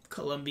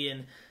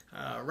Colombian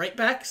right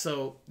back.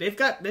 So they've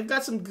got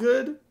some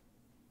good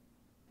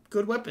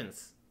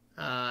weapons,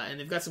 and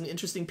they've got some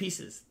interesting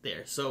pieces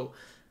there. So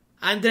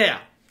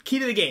Andrea, key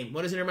to the game.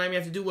 What does Inter Miami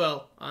have to do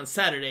well on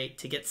Saturday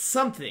to get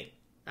something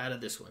out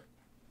of this one?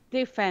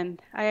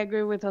 Defend. I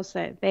agree with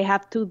Jose. They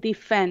have to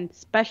defend,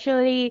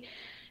 especially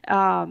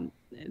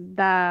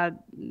the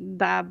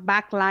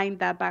back line,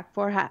 that back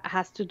four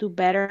has to do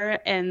better,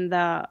 and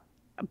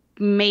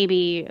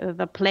maybe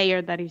the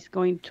player that is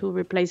going to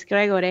replace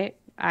Gregory,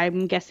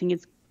 I'm guessing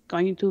it's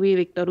going to be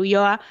Victor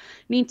Ulloa,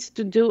 needs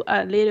to do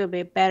a little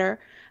bit better.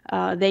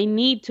 They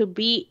need to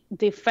be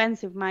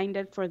defensive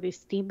minded for this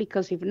team,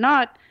 because if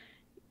not,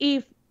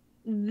 if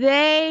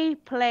they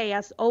play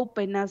as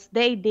open as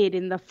they did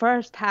in the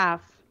first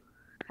half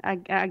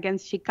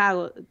against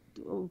Chicago,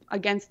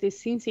 against this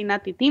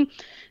Cincinnati team,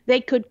 they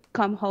could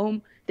come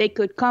home. They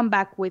could come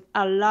back with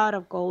a lot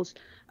of goals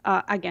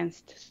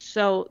against.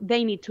 So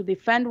they need to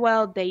defend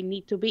well. They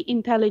need to be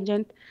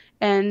intelligent.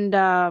 And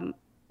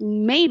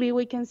maybe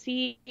we can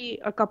see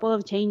a couple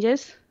of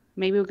changes.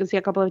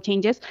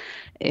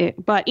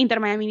 But Inter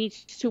Miami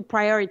needs to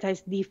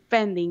prioritize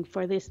defending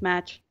for this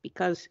match,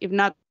 because if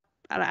not,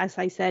 as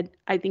I said,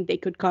 I think they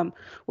could come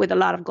with a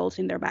lot of goals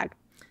in their bag.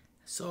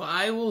 So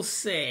I will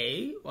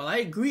say, while I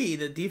agree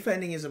that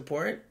defending is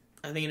important,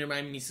 I think Inter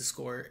Miami needs to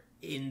score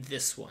in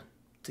this one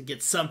to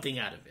get something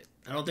out of it.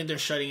 I don't think they're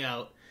shutting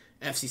out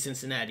FC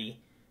Cincinnati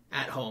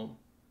at home.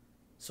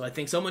 So I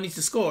think someone needs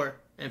to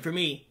score, and for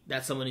me,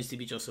 that someone needs to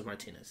be Josef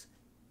Martinez.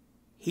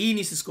 He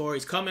needs to score.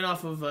 He's coming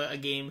off of a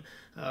game.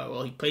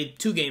 He played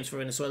 2 games for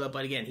Venezuela,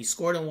 but again, he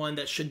scored in one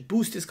that should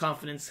boost his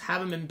confidence,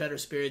 have him in better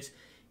spirits.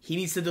 He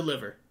needs to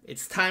deliver.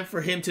 It's time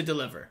for him to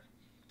deliver.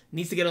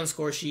 Needs to get on the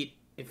score sheet.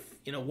 If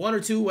 1 or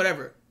 2,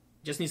 whatever,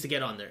 just needs to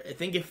get on there. I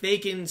think if they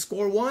can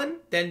score 1,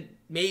 then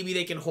maybe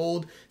they can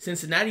hold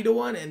Cincinnati to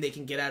 1, and they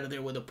can get out of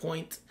there with a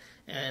point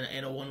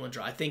and a 1-1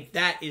 draw. I think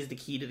that is the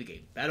key to the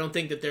game. I don't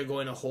think that they're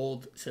going to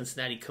hold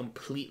Cincinnati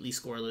completely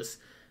scoreless,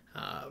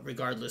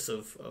 regardless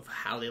of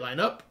how they line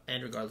up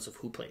and regardless of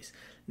who plays.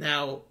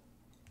 Now,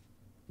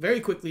 very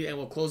quickly, and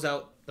we'll close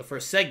out the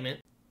first segment,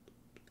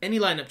 any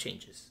lineup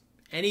changes,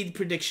 any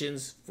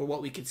predictions for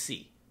what we could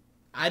see.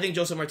 I think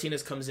Josef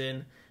Martinez comes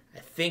in. I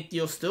think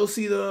you'll still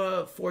see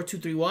the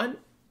 4-2-3-1.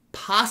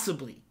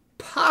 Possibly.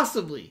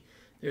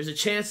 There's a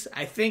chance,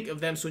 I think, of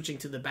them switching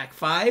to the back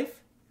 5.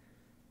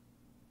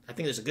 I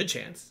think there's a good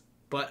chance.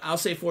 But I'll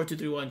say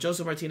 4-2-3-1.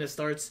 Josef Martinez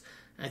starts.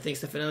 I think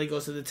Stefanelli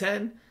goes to the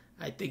 10.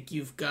 I think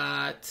you've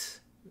got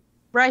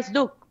Bryce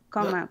Duke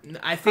come out.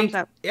 I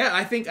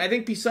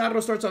think Pizarro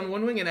starts on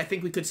one wing, and I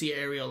think we could see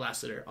Ariel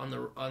Lassiter on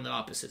the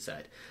opposite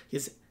side.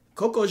 Because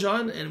Coco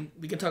Jean, and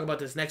we can talk about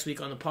this next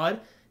week on the pod,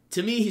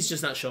 to me, he's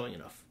just not showing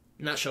enough.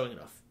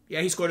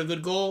 Yeah, he scored a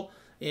good goal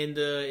in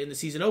the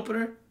season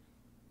opener,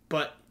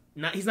 but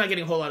he's not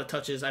getting a whole lot of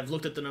touches. I've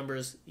looked at the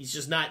numbers. He's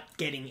just not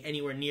getting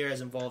anywhere near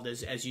as involved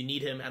as you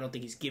need him. I don't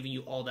think he's giving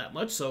you all that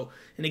much. So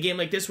in a game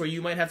like this where you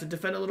might have to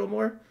defend a little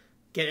more,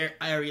 get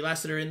Ariel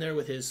Lassiter in there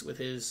with his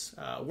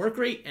work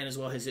rate and as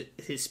well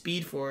his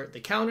speed for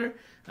the counter.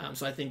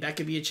 So I think that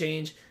could be a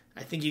change.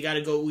 I think you got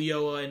to go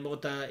Ulloa and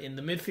Mota in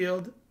the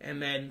midfield, and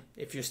then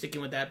if you're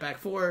sticking with that back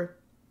 4,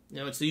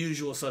 it's the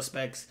usual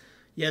suspects.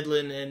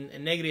 Yedlin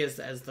and Negri as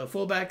the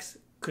fullbacks,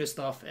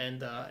 Christoph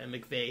and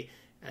McVeigh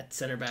at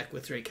center back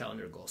with Ray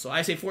Callender goal. So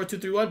I say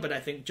 4-2-3-1, but I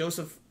think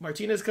Josef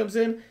Martinez comes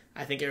in.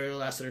 I think Ariel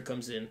Lassiter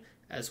comes in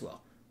as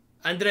well.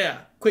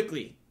 Andrea,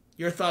 quickly,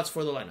 your thoughts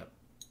for the lineup.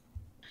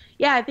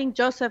 Yeah, I think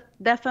Josef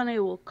definitely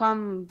will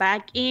come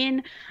back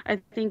in. I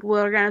think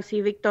we're going to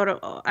see Victor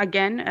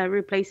again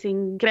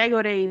replacing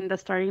Gregory in the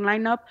starting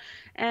lineup.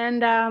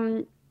 And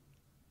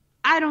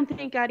I don't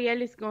think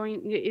Ariel is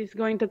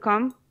going to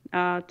come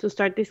to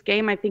start this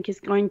game. I think he's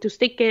going to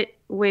stick it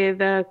with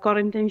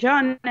Corentin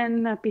Jean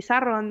and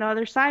Pizarro on the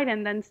other side,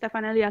 and then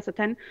Stefanelli as a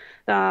 10.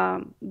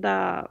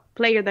 The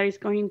player that is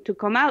going to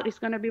come out is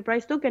going to be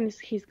Bryce Duke, and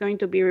he's going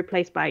to be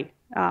replaced by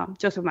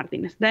Josef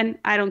Martinez. Then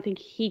I don't think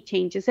he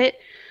changes it.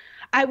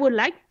 I would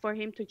like for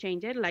him to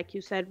change it, like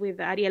you said, with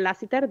Ariel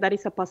Lassiter. That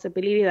is a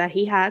possibility that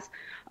he has.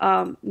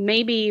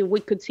 Maybe we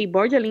could see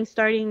Borgelin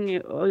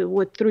starting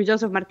through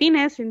Josef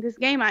Martinez in this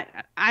game.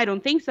 I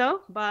don't think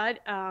so, but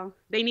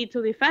they need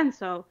to defend,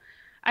 so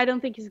I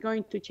don't think he's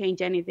going to change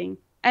anything.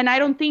 And I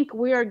don't think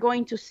we are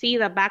going to see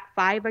the back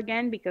 5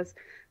 again, because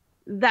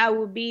that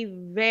would be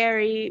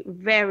very,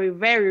 very,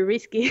 very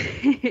risky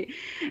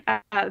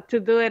to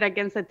do it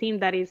against a team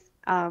that is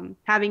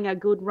having a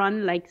good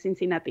run like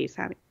Cincinnati is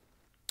having.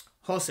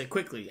 Jose,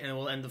 quickly, and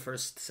we'll end the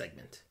first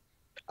segment.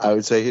 I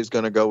would say he's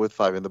going to go with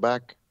 5 in the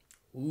back.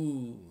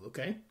 Ooh,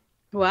 okay.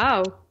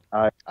 Wow.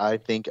 I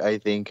think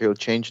he'll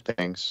change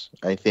things.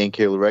 I think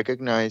he'll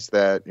recognize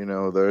that,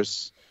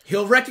 there's...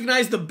 He'll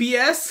recognize the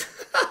BS?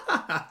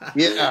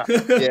 Yeah.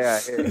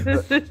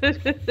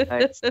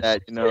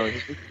 That, he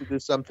needs to do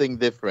something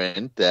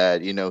different,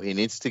 that, he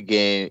needs to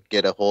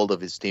get a hold of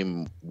his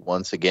team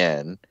once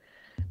again,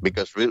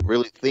 because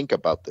really think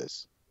about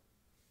this.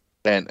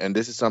 And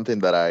this is something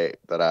that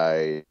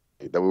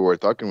we were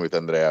talking with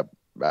Andrea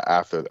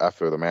after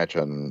the match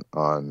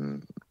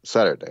on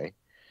Saturday.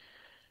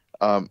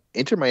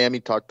 Inter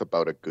Miami talked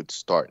about a good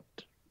start,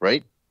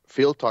 right?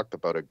 Phil talked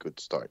about a good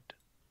start.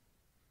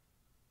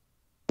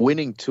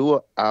 Winning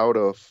 2 out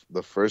of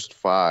the first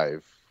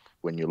 5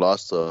 when you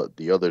lost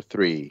the other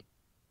 3,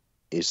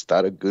 is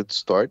that a good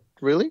start,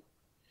 really?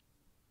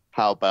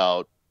 How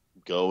about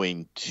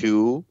going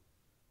 2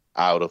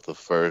 out of the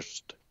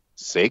first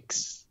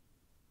 6?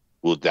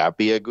 Would that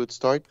be a good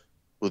start?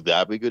 Would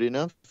that be good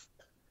enough?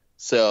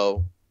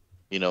 So,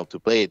 to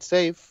play it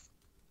safe,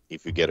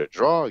 if you get a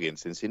draw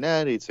against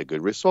Cincinnati, it's a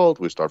good result.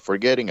 We start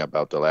forgetting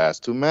about the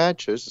last 2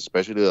 matches,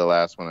 especially the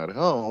last one at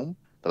home,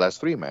 the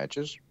last 3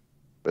 matches,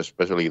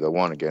 especially the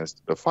one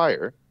against the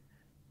Fire.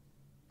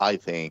 I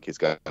think he's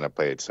going to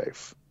play it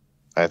safe.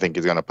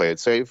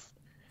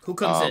 Who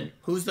comes in?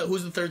 Who's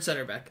the third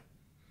center back?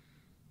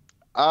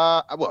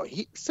 Well,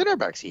 center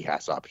backs, he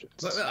has options.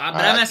 But I'm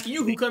asking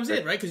you who comes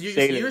in, right? Because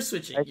you're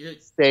switching. I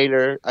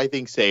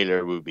think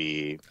Sailor will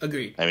be...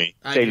 Agreed. I mean,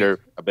 Sailor,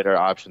 a better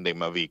option than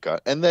Mavica.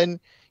 And then,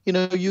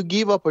 you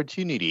give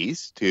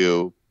opportunities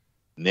to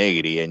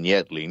Negri and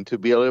Yedlin to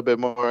be a little bit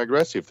more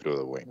aggressive through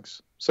the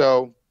wings.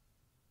 So,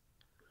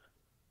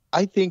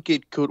 I think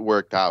it could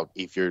work out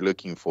if you're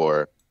looking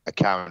for a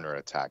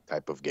counter-attack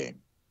type of game,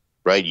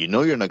 right? You're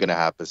not going to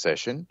have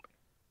possession,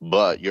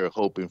 but you're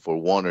hoping for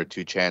 1 or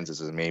 2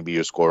 chances, and maybe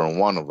you score on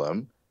one of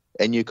them,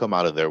 and you come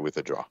out of there with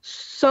a draw.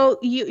 So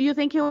you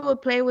think he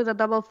would play with a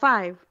double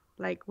 5,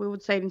 like we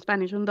would say in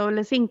Spanish, un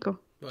doble 5?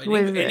 Well,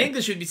 in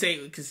English, would be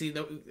saying, because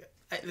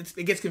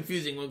it gets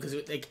confusing because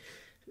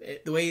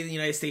the way in the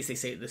United States they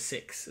say the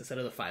 6 instead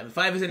of the 5. The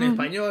 5 is in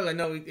Espanol. I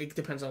know it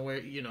depends on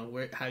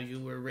how you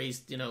were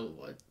raised,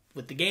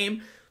 with the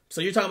game.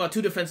 So you're talking about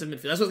 2 defensive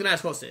midfield. That's what I was gonna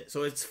ask Jose.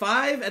 So it's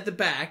 5 at the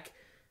back,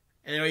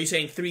 and then are you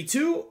saying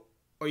 3-2?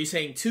 Or are you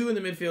saying 2 in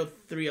the midfield,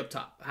 3 up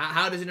top?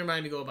 How does Inter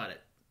Miami go about it?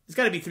 It's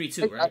got to be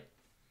 3-2, right?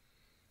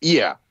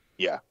 Yeah.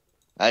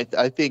 I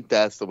think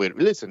that's the way.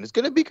 Listen, it's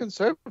going to be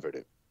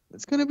conservative.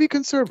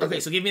 Okay,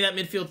 so give me that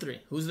midfield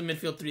 3. Who's the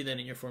midfield 3 then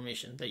in your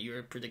formation that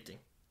you're predicting?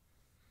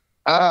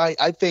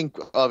 I think,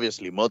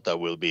 obviously, Mota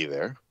will be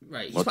there.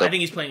 Right. I think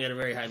he's playing at a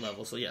very high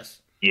level, so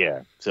yes.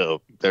 Yeah,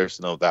 so there's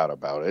no doubt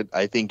about it.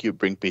 I think you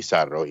bring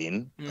Pizarro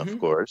in, of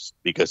course,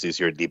 because he's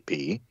your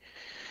DP.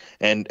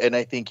 And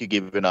I think you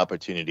give an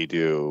opportunity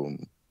to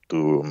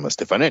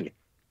Stefanelli.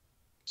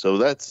 So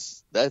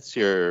that's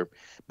your...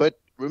 But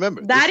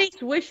remember... That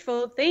is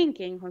wishful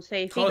thinking,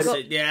 Jose. If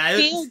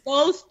he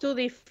goes to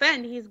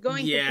defend, he's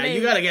going to play... Yeah,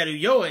 you got to get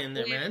Ulloa in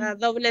there, man.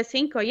 Double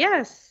 5,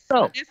 yes.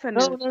 No,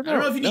 definitely. no. I don't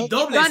know if you need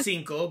doble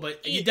 5,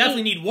 but you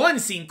definitely need 1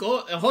 5.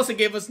 And Jose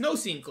gave us no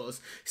 5s.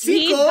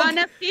 He's going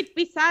to fit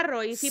Pizarro.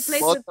 If he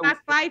plays with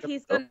back 5,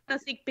 he's going to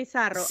seek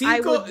Pizarro. I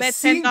would bet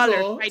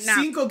 $10 right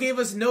now. 5 gave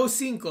us no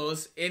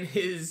 5s in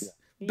his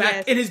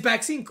back 5.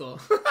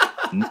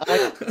 My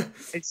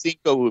 5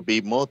 would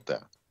be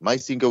Mota. My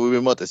 5 would be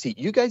Mota. See,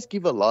 you guys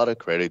give a lot of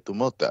credit to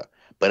Mota,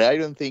 but I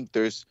don't think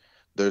there's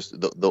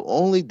the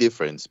only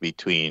difference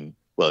between...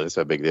 Well, it's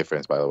a big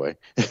difference, by the way,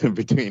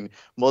 between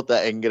Mota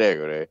and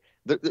Gregory.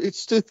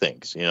 It's 2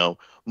 things,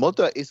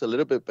 Mota is a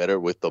little bit better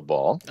with the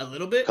ball. A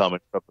little bit?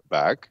 Coming from the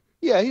back.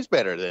 Yeah, he's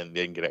better than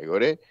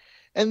Gregory.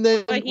 And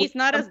then, but he's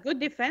not as good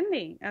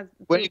defending.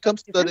 When it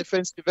comes to the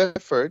defensive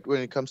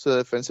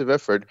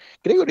effort,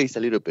 Gregory is a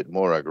little bit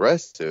more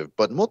aggressive,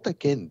 but Mota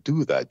can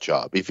do that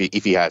job if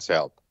he has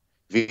help.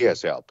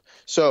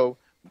 So,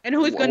 and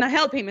who's going to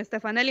help him?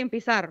 Stefanelli and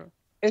Pizarro.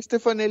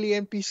 Stefanelli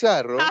and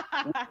Pizarro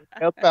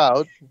help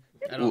out.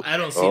 I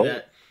don't see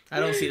that. I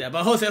don't see that.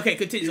 But Jose, okay,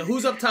 continue. So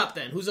who's up top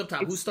then? Who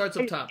starts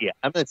up top? Yeah,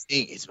 I'm not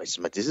saying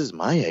this is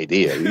my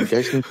idea. You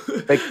guys can,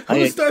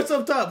 who starts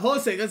up top?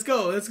 Jose, let's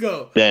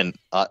go. Then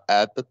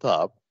at the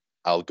top,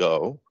 I'll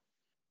go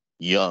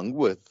Young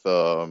with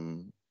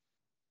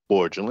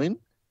Borgelin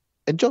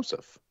and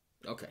Joseph.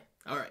 Okay,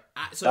 all right.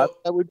 So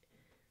I would,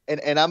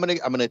 and I'm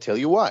gonna tell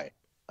you why.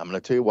 I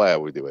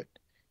would do it,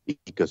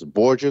 because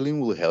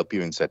Borgelin will help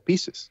you in set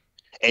pieces.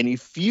 And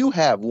if you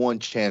have 1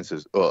 chance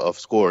of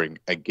scoring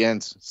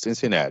against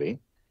Cincinnati,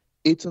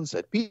 it's on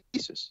set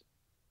pieces.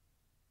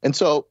 And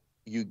so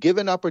you give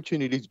an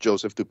opportunity to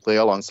Joseph to play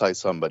alongside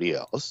somebody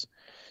else.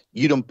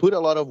 You don't put a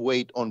lot of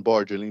weight on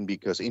Borgelin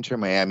because Inter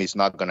Miami is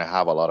not going to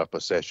have a lot of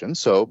possession.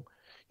 So,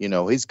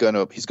 he's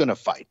gonna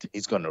fight.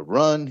 He's gonna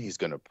run. He's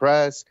gonna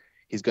press.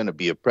 He's going to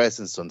be a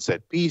presence on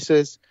set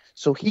pieces.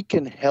 So he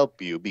can help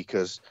you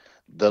because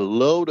the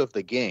load of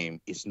the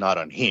game is not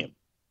on him,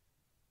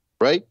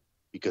 right?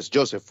 Because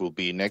Joseph will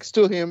be next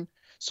to him.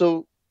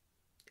 So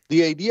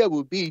the idea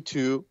would be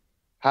to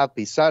have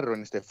Pizarro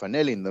and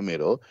Stefanelli in the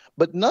middle,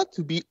 but not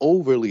to be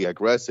overly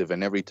aggressive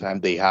and every time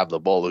they have the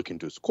ball looking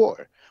to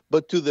score,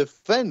 but to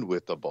defend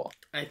with the ball.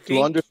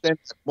 To understand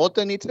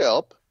Mota needs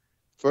help.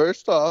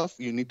 First off,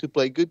 you need to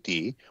play good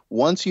D.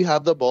 Once you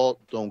have the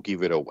ball, don't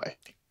give it away.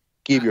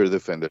 Give your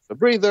defenders a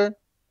breather.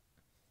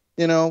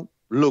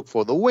 Look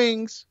for the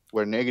wings,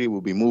 where Negri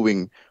will be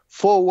moving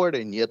forward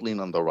and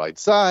Yedlin on the right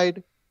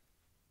side.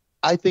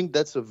 I think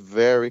that's a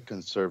very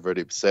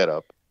conservative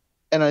setup,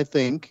 and I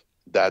think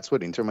that's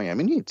what Inter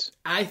Miami needs.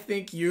 I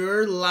think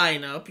your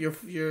lineup,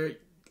 your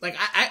like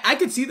I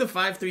could see the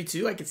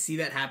 5-3-2. I could see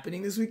that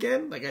happening this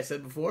weekend, like I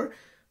said before.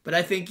 But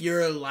I think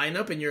your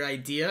lineup and your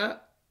idea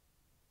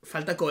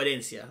falta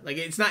coherencia. Like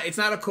it's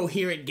not a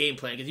coherent game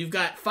plan because you've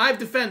got 5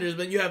 defenders,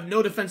 but you have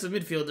no defensive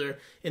midfielder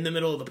in the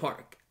middle of the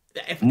park.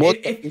 He's not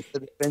a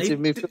defensive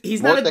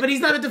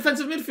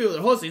midfielder.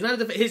 Jose, he's not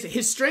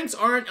his strengths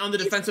aren't on the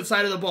defensive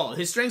side of the ball.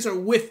 His strengths are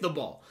with the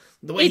ball.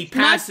 The way he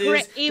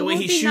passes, the way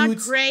he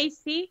shoots. Not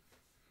crazy.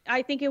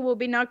 I think it will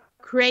be not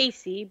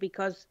crazy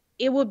because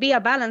it will be a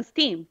balanced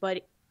team,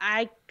 but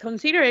I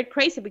consider it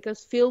crazy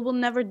because Phil will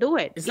never do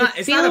it. It's not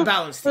a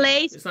balanced team.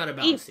 It's not a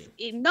balanced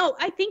team. No,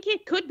 I think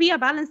it could be a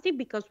balanced team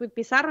because with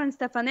Pizarro and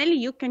Stefanelli,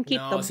 you can keep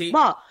the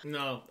ball.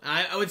 No,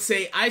 I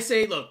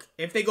say, look,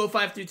 if they go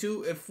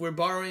 5-3-2, if we're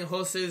borrowing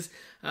Jose's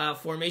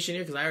formation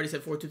here, because I already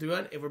said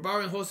 4-2-3-1, if we're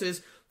borrowing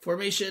Jose's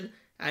formation,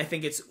 I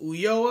think it's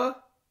Ulloa,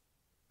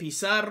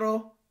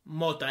 Pizarro,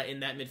 Mota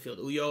in that midfield.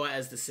 Ulloa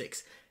as the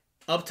 6.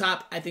 Up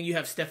top, I think you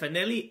have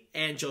Stefanelli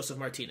and Joseph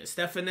Martinez.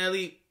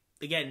 Stefanelli,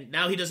 again,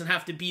 now he doesn't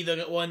have to be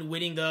the one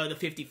winning the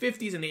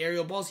 50-50s and the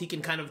aerial balls. He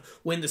can kind of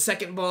win the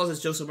second balls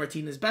as Joseph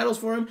Martinez battles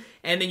for him.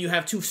 And then you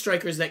have 2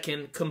 strikers that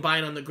can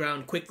combine on the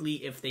ground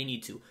quickly if they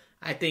need to.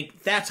 I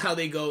think that's how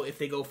they go if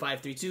they go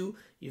 5-3-2.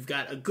 You've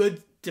got a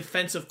good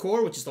defensive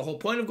core, which is the whole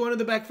point of going to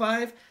the back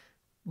 5.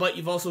 But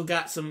you've also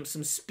got some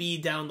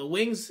speed down the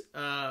wings,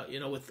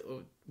 with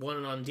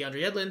one on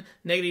DeAndre Yedlin.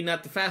 Negri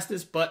not the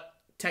fastest, but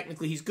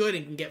technically he's good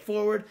and can get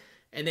forward.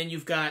 And then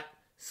you've got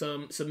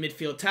some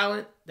midfield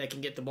talent that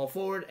can get the ball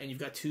forward, and you've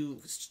got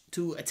two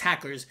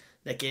attackers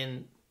that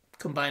can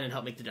combine and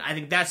help make the difference. I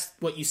think that's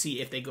what you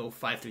see if they go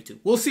 5-3-2.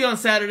 We'll see on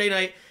Saturday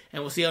night,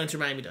 and we'll see how Inter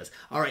Miami does.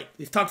 All right,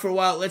 we've talked for a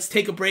while. Let's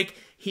take a break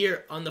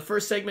here on the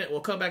first segment.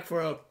 We'll come back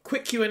for a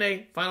quick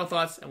Q&A, final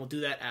thoughts, and we'll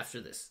do that after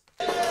this.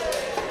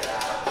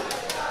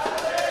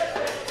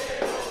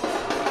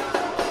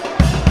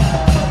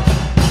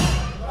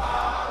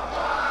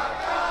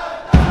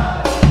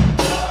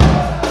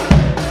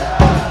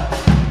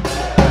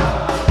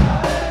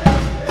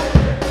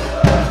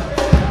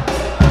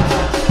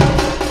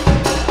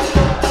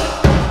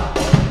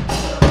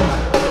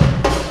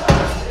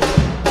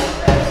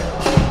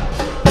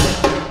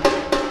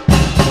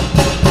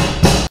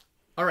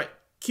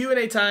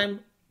 Q&A time,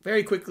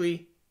 very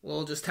quickly,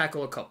 we'll just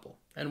tackle a couple.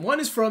 And one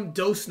is from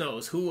Dos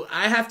Knows, who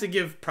I have to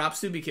give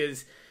props to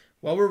because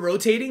while we're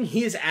rotating,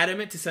 he is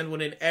adamant to send one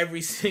in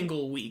every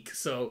single week.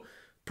 So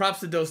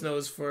props to Dos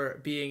Knows for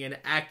being an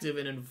active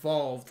and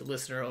involved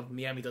listener of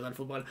Miami Total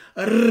Futbol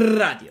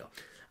Radio.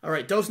 All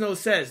right, Dos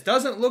Knows says,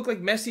 doesn't look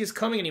like Messi is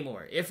coming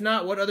anymore. If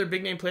not, what other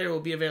big name player will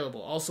be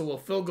available? Also, will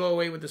Phil go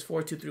away with this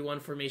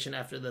 4-2-3-1 formation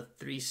after the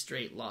 3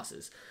 straight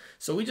losses?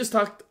 So we just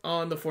talked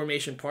on the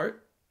formation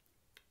part.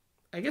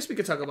 I guess we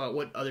could talk about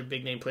what other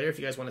big name player, if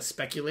you guys want to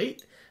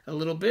speculate a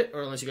little bit,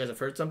 or unless you guys have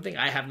heard something.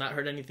 I have not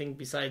heard anything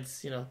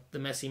besides, the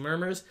Messi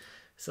murmurs.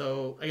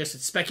 So I guess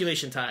it's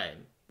speculation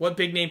time. What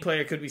big name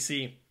player could we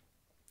see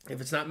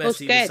if it's not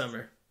Messi this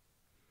summer?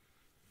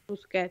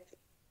 Busquets.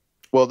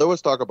 Well, there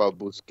was talk about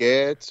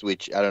Busquets,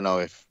 which I don't know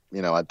if,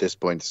 at this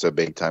point it's a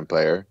big time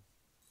player.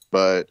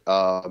 But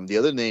the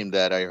other name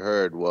that I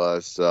heard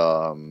was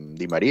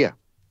Di Maria.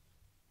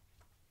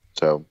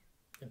 So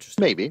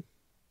maybe.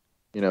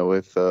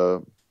 With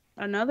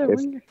another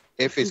winger.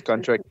 If his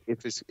contract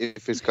is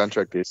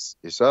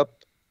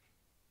up.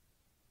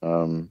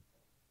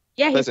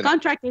 His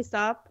contract is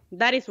up.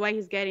 That is why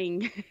he's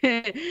getting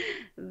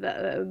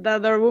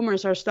the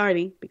rumors are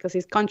starting because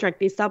his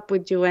contract is up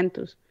with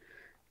Juventus.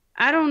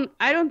 I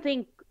don't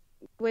think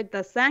with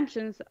the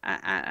sanctions.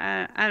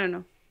 I don't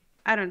know.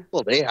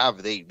 Well,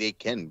 they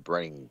can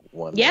bring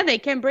one. Yeah, they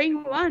can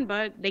bring one,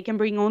 but they can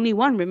bring only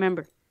one.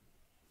 Remember.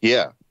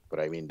 Yeah,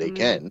 but I mean they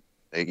can.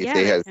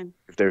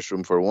 If there's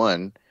room for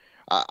one,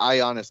 I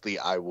honestly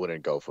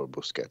wouldn't go for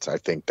Busquets. I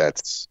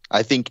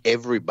think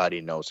everybody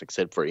knows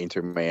except for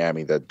Inter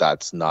Miami that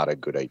that's not a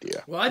good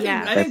idea. Well,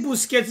 I think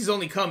Busquets is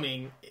only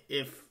coming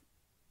if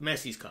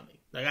Messi's coming.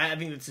 Like I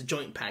think it's a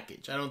joint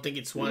package. I don't think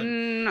it's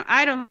one.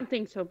 I don't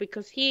think so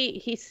because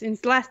he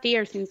since last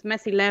year, since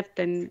Messi left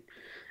and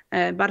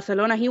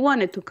Barcelona, he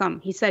wanted to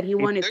come. He said he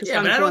wanted to come.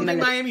 Yeah, but I don't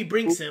think Miami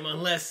brings him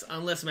unless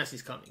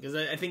Messi's coming because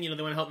I think they want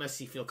to help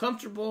Messi feel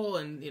comfortable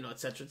and et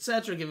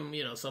cetera, give him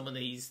someone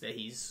that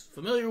he's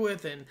familiar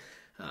with and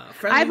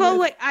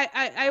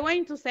I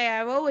wanted to say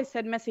I've always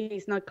said Messi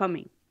is not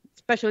coming,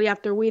 especially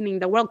after winning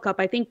the World Cup.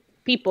 I think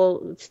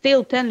people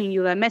still telling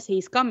you that Messi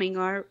is coming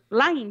are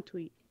lying to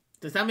you.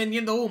 Te están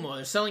vendiendo humo.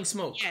 They're selling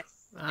smoke. Yes.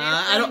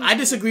 I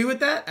disagree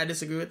with that. I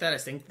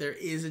think there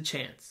is a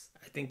chance.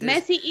 I think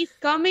Messi is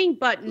coming,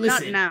 but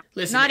not now.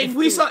 Listen, not if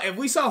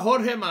we saw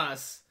Jorge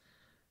Mas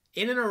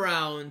in and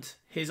around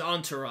his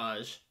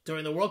entourage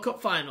during the World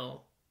Cup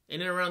final,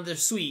 in and around their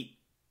suite,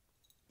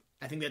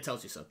 I think that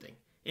tells you something.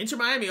 Inter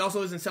Miami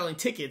also isn't selling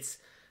tickets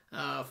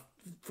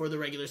for the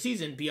regular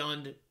season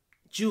beyond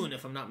June,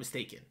 if I'm not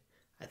mistaken.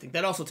 I think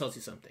that also tells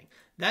you something.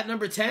 That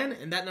number 10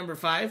 and that number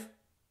 5,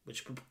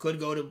 which could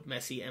go to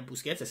Messi and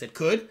Busquets, I said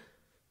could.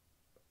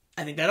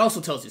 I think that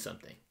also tells you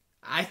something.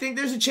 I think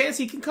there's a chance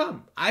he can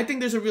come. I think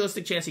there's a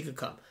realistic chance he could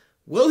come.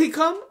 Will he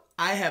come?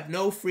 I have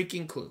no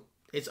freaking clue.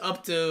 It's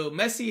up to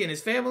Messi and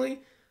his family,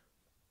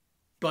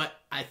 but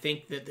I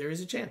think that there is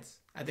a chance.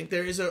 I think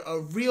there is a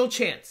real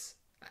chance.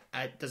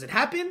 Does it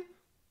happen?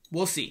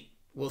 We'll see.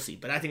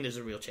 But I think there's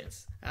a real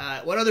chance.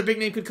 What other big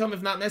name could come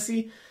if not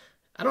Messi?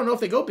 I don't know if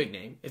they go big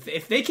name.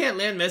 If they can't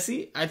land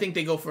Messi, I think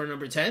they go for a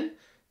number 10.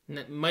 And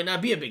it might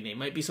not be a big name.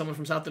 Might be someone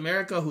from South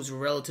America who's a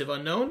relative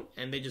unknown,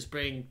 and they just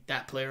bring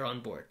that player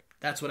on board.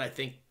 That's what I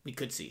think we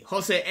could see.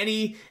 Jose,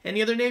 any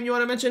other name you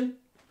want to mention?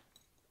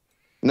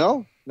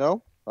 No.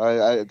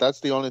 I that's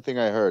the only thing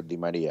I heard, Di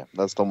Maria.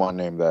 That's the one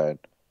name that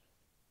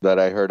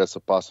I heard as a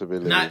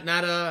possibility. Not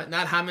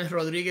James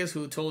Rodriguez,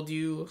 who told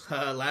you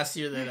last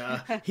year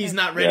that he's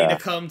not ready to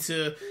come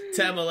to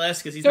MLS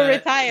because he's not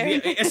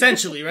retire.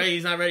 Essentially, right?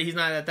 He's not ready. He's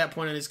not at that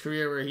point in his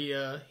career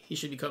where he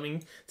should be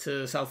coming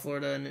to South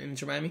Florida and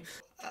Inter Miami.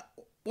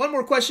 One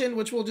more question,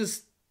 which we'll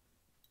just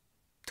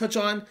touch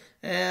on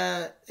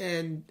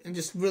and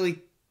just really.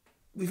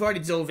 We've already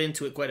dove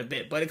into it quite a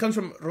bit, but it comes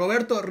from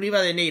Roberto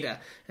Rivadeneira,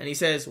 and he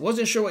says,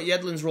 wasn't sure what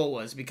Yedlin's role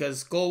was,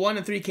 because goal 1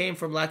 and 3 came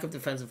from lack of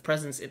defensive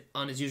presence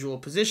on his usual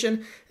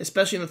position,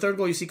 especially in the third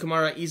goal, you see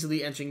Kamara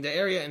easily entering the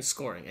area and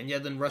scoring, and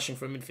Yedlin rushing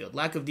from midfield.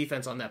 Lack of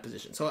defense on that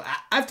position. So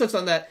I've touched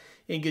on that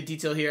in good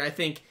detail here. I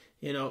think,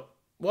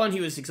 1, he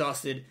was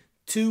exhausted.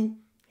 2,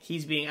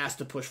 he's being asked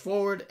to push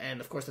forward,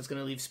 and of course that's going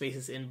to leave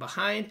spaces in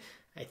behind.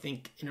 I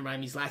think Inter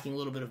Miami's lacking a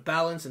little bit of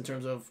balance in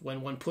terms of when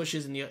one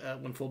pushes and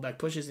when fullback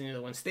pushes and the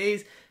other one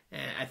stays.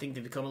 And I think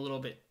they've become a little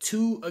bit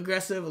too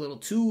aggressive, a little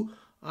too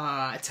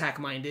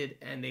attack-minded,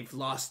 and they've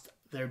lost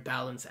their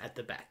balance at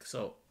the back.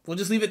 So we'll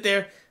just leave it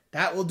there.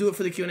 That will do it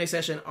for the Q&A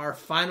session. Our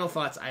final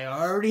thoughts. I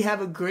already have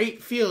a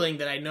great feeling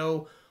that I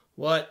know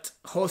what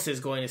Jose is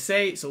going to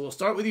say. So we'll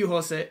start with you,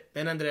 Jose,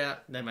 then Andrea,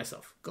 then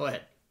myself. Go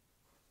ahead.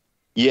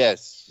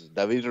 Yes,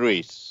 David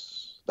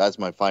Ruiz. That's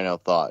my final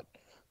thought.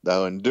 The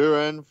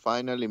Honduran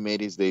finally made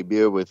his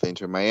debut with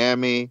Inter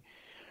Miami.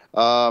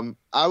 I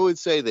would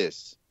say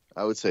this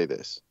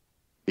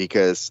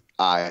because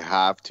I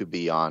have to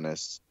be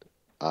honest.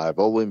 I've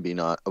always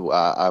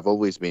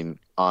been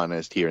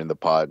honest here in the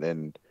pod,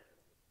 and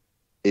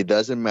it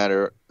doesn't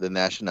matter the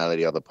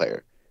nationality of the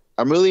player.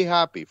 I'm really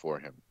happy for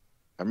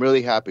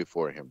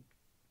him.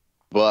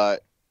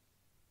 But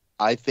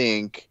I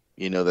think,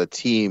 the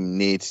team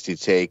needs to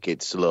take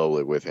it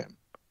slowly with him.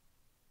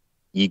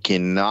 You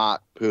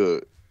cannot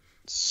put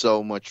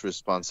so much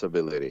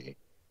responsibility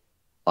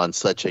on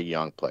such a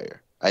young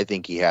player. I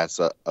think he has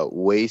a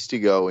ways to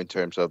go in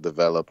terms of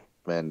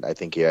development. I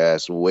think he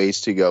has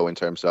ways to go in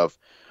terms of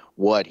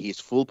what his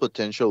full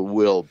potential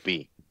will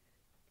be.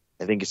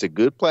 I think he's a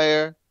good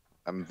player.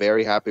 I'm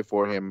very happy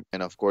for him.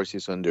 And of course,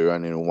 he's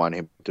Honduran and want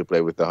him to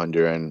play with the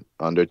Honduran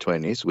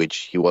under-20s,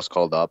 which he was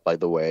called up, by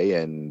the way.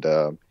 And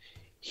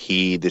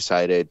he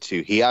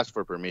asked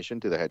for permission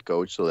to the head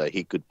coach so that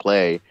he could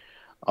play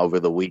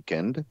over the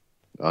weekend.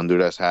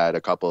 Honduras had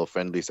a couple of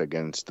friendlies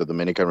against the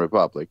Dominican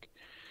Republic.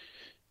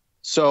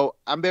 So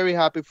I'm very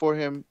happy for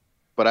him,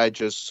 but I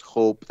just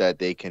hope that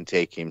they can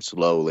take him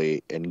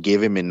slowly and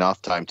give him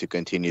enough time to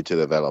continue to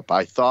develop.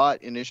 I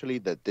thought initially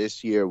that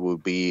this year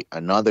would be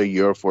another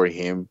year for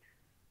him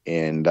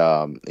in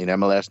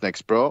MLS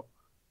Next Pro,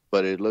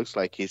 but it looks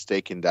like he's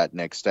taking that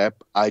next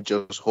step. I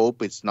just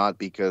hope it's not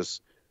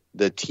because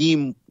the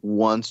team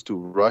wants to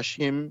rush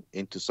him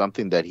into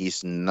something that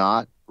he's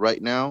not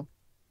right now.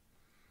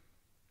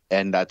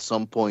 And at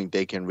some point,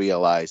 they can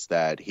realize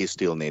that he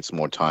still needs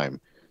more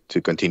time to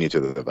continue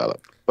to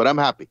develop. But I'm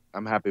happy.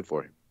 I'm happy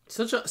for him.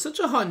 Such a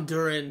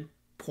Honduran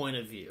point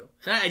of view.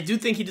 And I do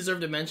think he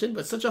deserved a mention,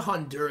 but such a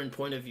Honduran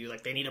point of view.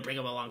 Like, they need to bring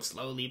him along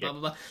slowly, blah, blah,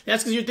 blah.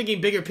 That's because you're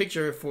thinking bigger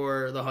picture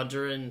for the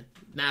Honduran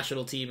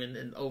national team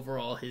and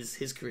overall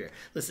his career.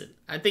 Listen,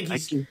 I think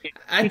he's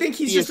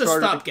just a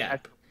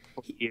stopgap.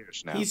 He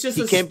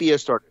can't be a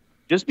starter.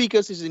 Just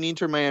because he's an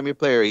Inter Miami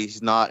player,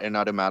 he's not an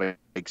automatic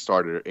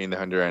starter in the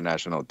Honduran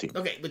national team.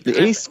 Okay, but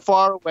he's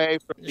far away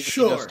from being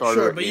a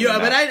starter. But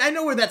I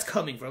know where that's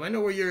coming from. I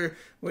know where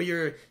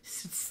your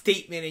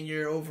statement and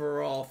your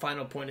overall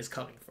final point is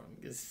coming from.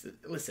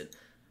 Listen,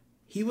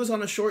 he was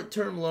on a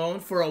short-term loan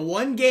for a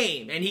one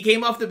game, and he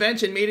came off the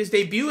bench and made his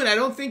debut. And I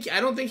don't think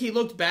he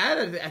looked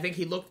bad. I think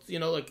he looked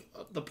like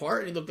the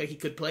part, and he looked like he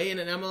could play in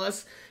an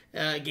MLS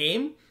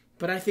game.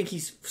 But I think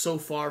he's so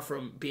far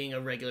from being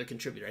a regular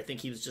contributor. I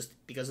think he was just,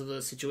 because of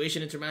the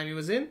situation Inter Miami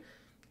was in,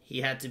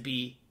 he had to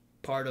be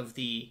part of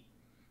the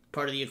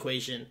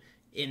equation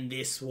in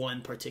this one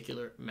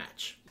particular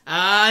match.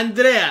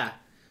 Andrea,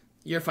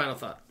 your final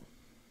thought.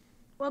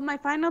 Well, my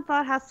final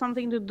thought has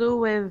something to do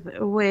with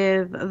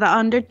the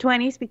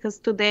under-20s, because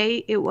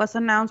today it was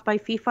announced by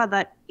FIFA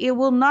that it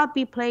will not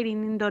be played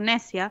in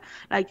Indonesia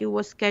like it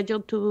was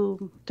scheduled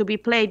to be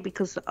played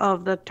because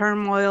of the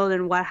turmoil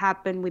and what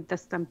happened with the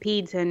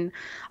stampedes and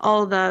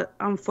all the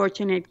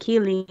unfortunate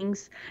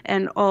killings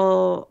and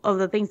all of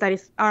the things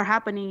that are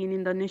happening in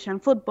Indonesian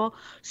football.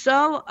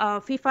 So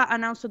FIFA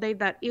announced today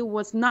that it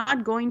was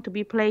not going to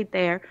be played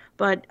there,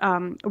 but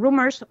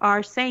rumors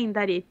are saying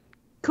that it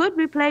could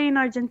be played in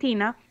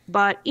Argentina,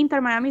 but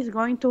Inter Miami is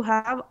going to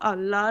have a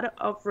lot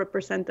of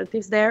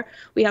representatives there.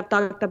 We have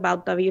talked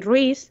about David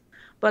Ruiz,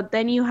 but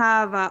then you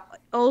have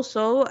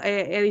also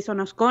Edison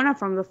Ascona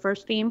from the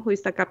first team, who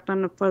is the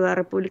captain for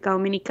the República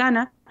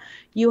Dominicana.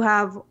 You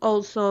have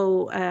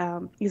also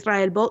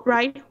Israel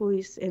Boatwright, who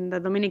is in the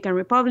Dominican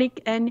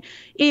Republic. And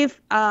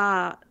if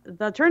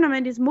the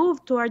tournament is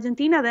moved to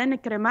Argentina, then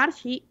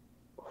Cremarchi,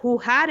 who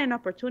had an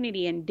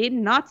opportunity and did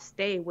not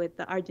stay with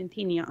the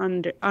Argentina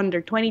under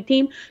 20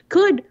 team,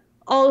 could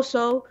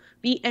also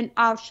be an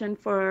option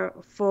for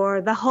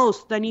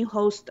the new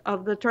host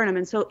of the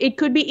tournament. So it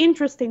could be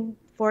interesting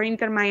for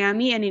Inter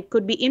Miami, and it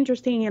could be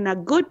interesting and a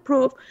good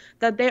proof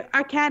that their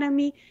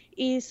academy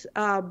is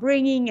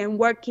bringing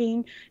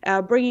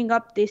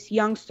up these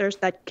youngsters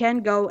that can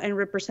go and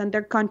represent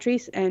their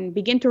countries and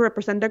begin to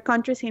represent their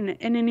countries in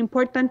an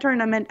important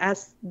tournament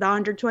as the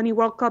Under-20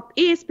 World Cup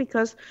is,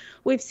 because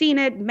we've seen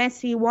it.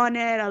 Messi won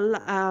it.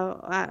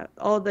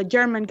 All the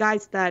German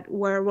guys that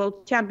were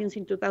world champions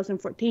in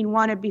 2014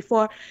 won it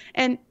before.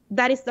 And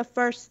that is the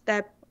first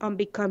step on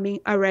becoming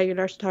a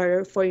regular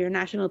starter for your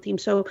national team.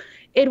 So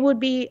it would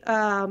be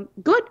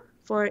good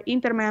for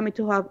Inter Miami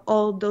to have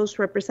all those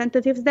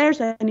representatives there,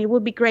 and it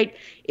would be great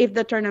if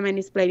the tournament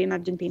is played in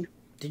Argentina.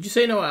 Did you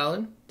say Noah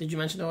Allen? Did you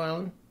mention Noah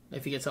Allen,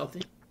 if he gets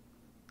healthy?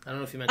 I don't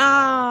know if you mentioned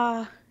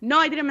Noah. No,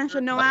 I didn't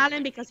mention Noah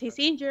Allen because he's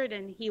injured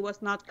and he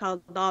was not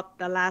called up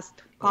the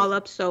last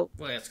call-up. So,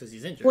 well, that's because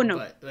he's injured. Who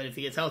knows? But if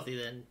he gets healthy,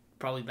 then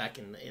probably back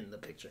in the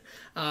picture.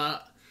 All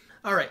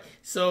right,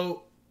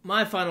 so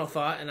my final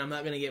thought, and I'm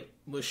not going to get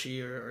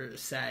mushy or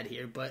sad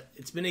here, but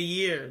it's been a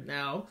year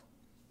now,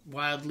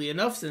 wildly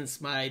enough,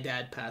 since my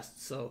dad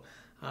passed. So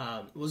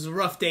it was a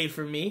rough day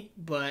for me,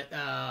 but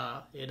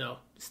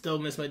still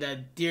miss my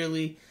dad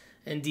dearly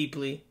and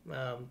deeply.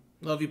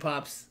 Love you,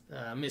 Pops.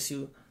 Miss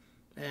you.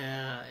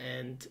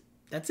 And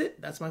that's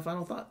it. That's my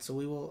final thought. So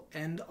we will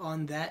end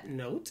on that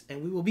note,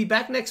 and we will be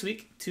back next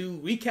week to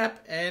recap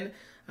and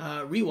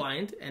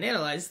rewind and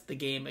analyze the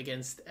game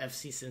against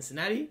FC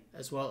Cincinnati,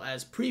 as well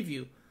as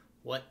preview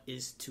what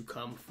is to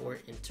come for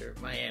Inter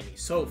Miami.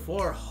 So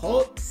for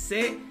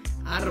Jose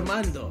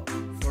Armando,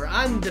 for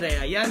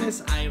Andrea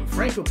Yanez, I am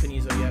Franco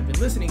Panizo. You have been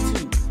listening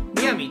to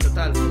Miami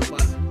Total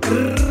Football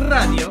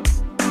Radio.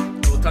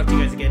 I will talk to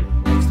you guys again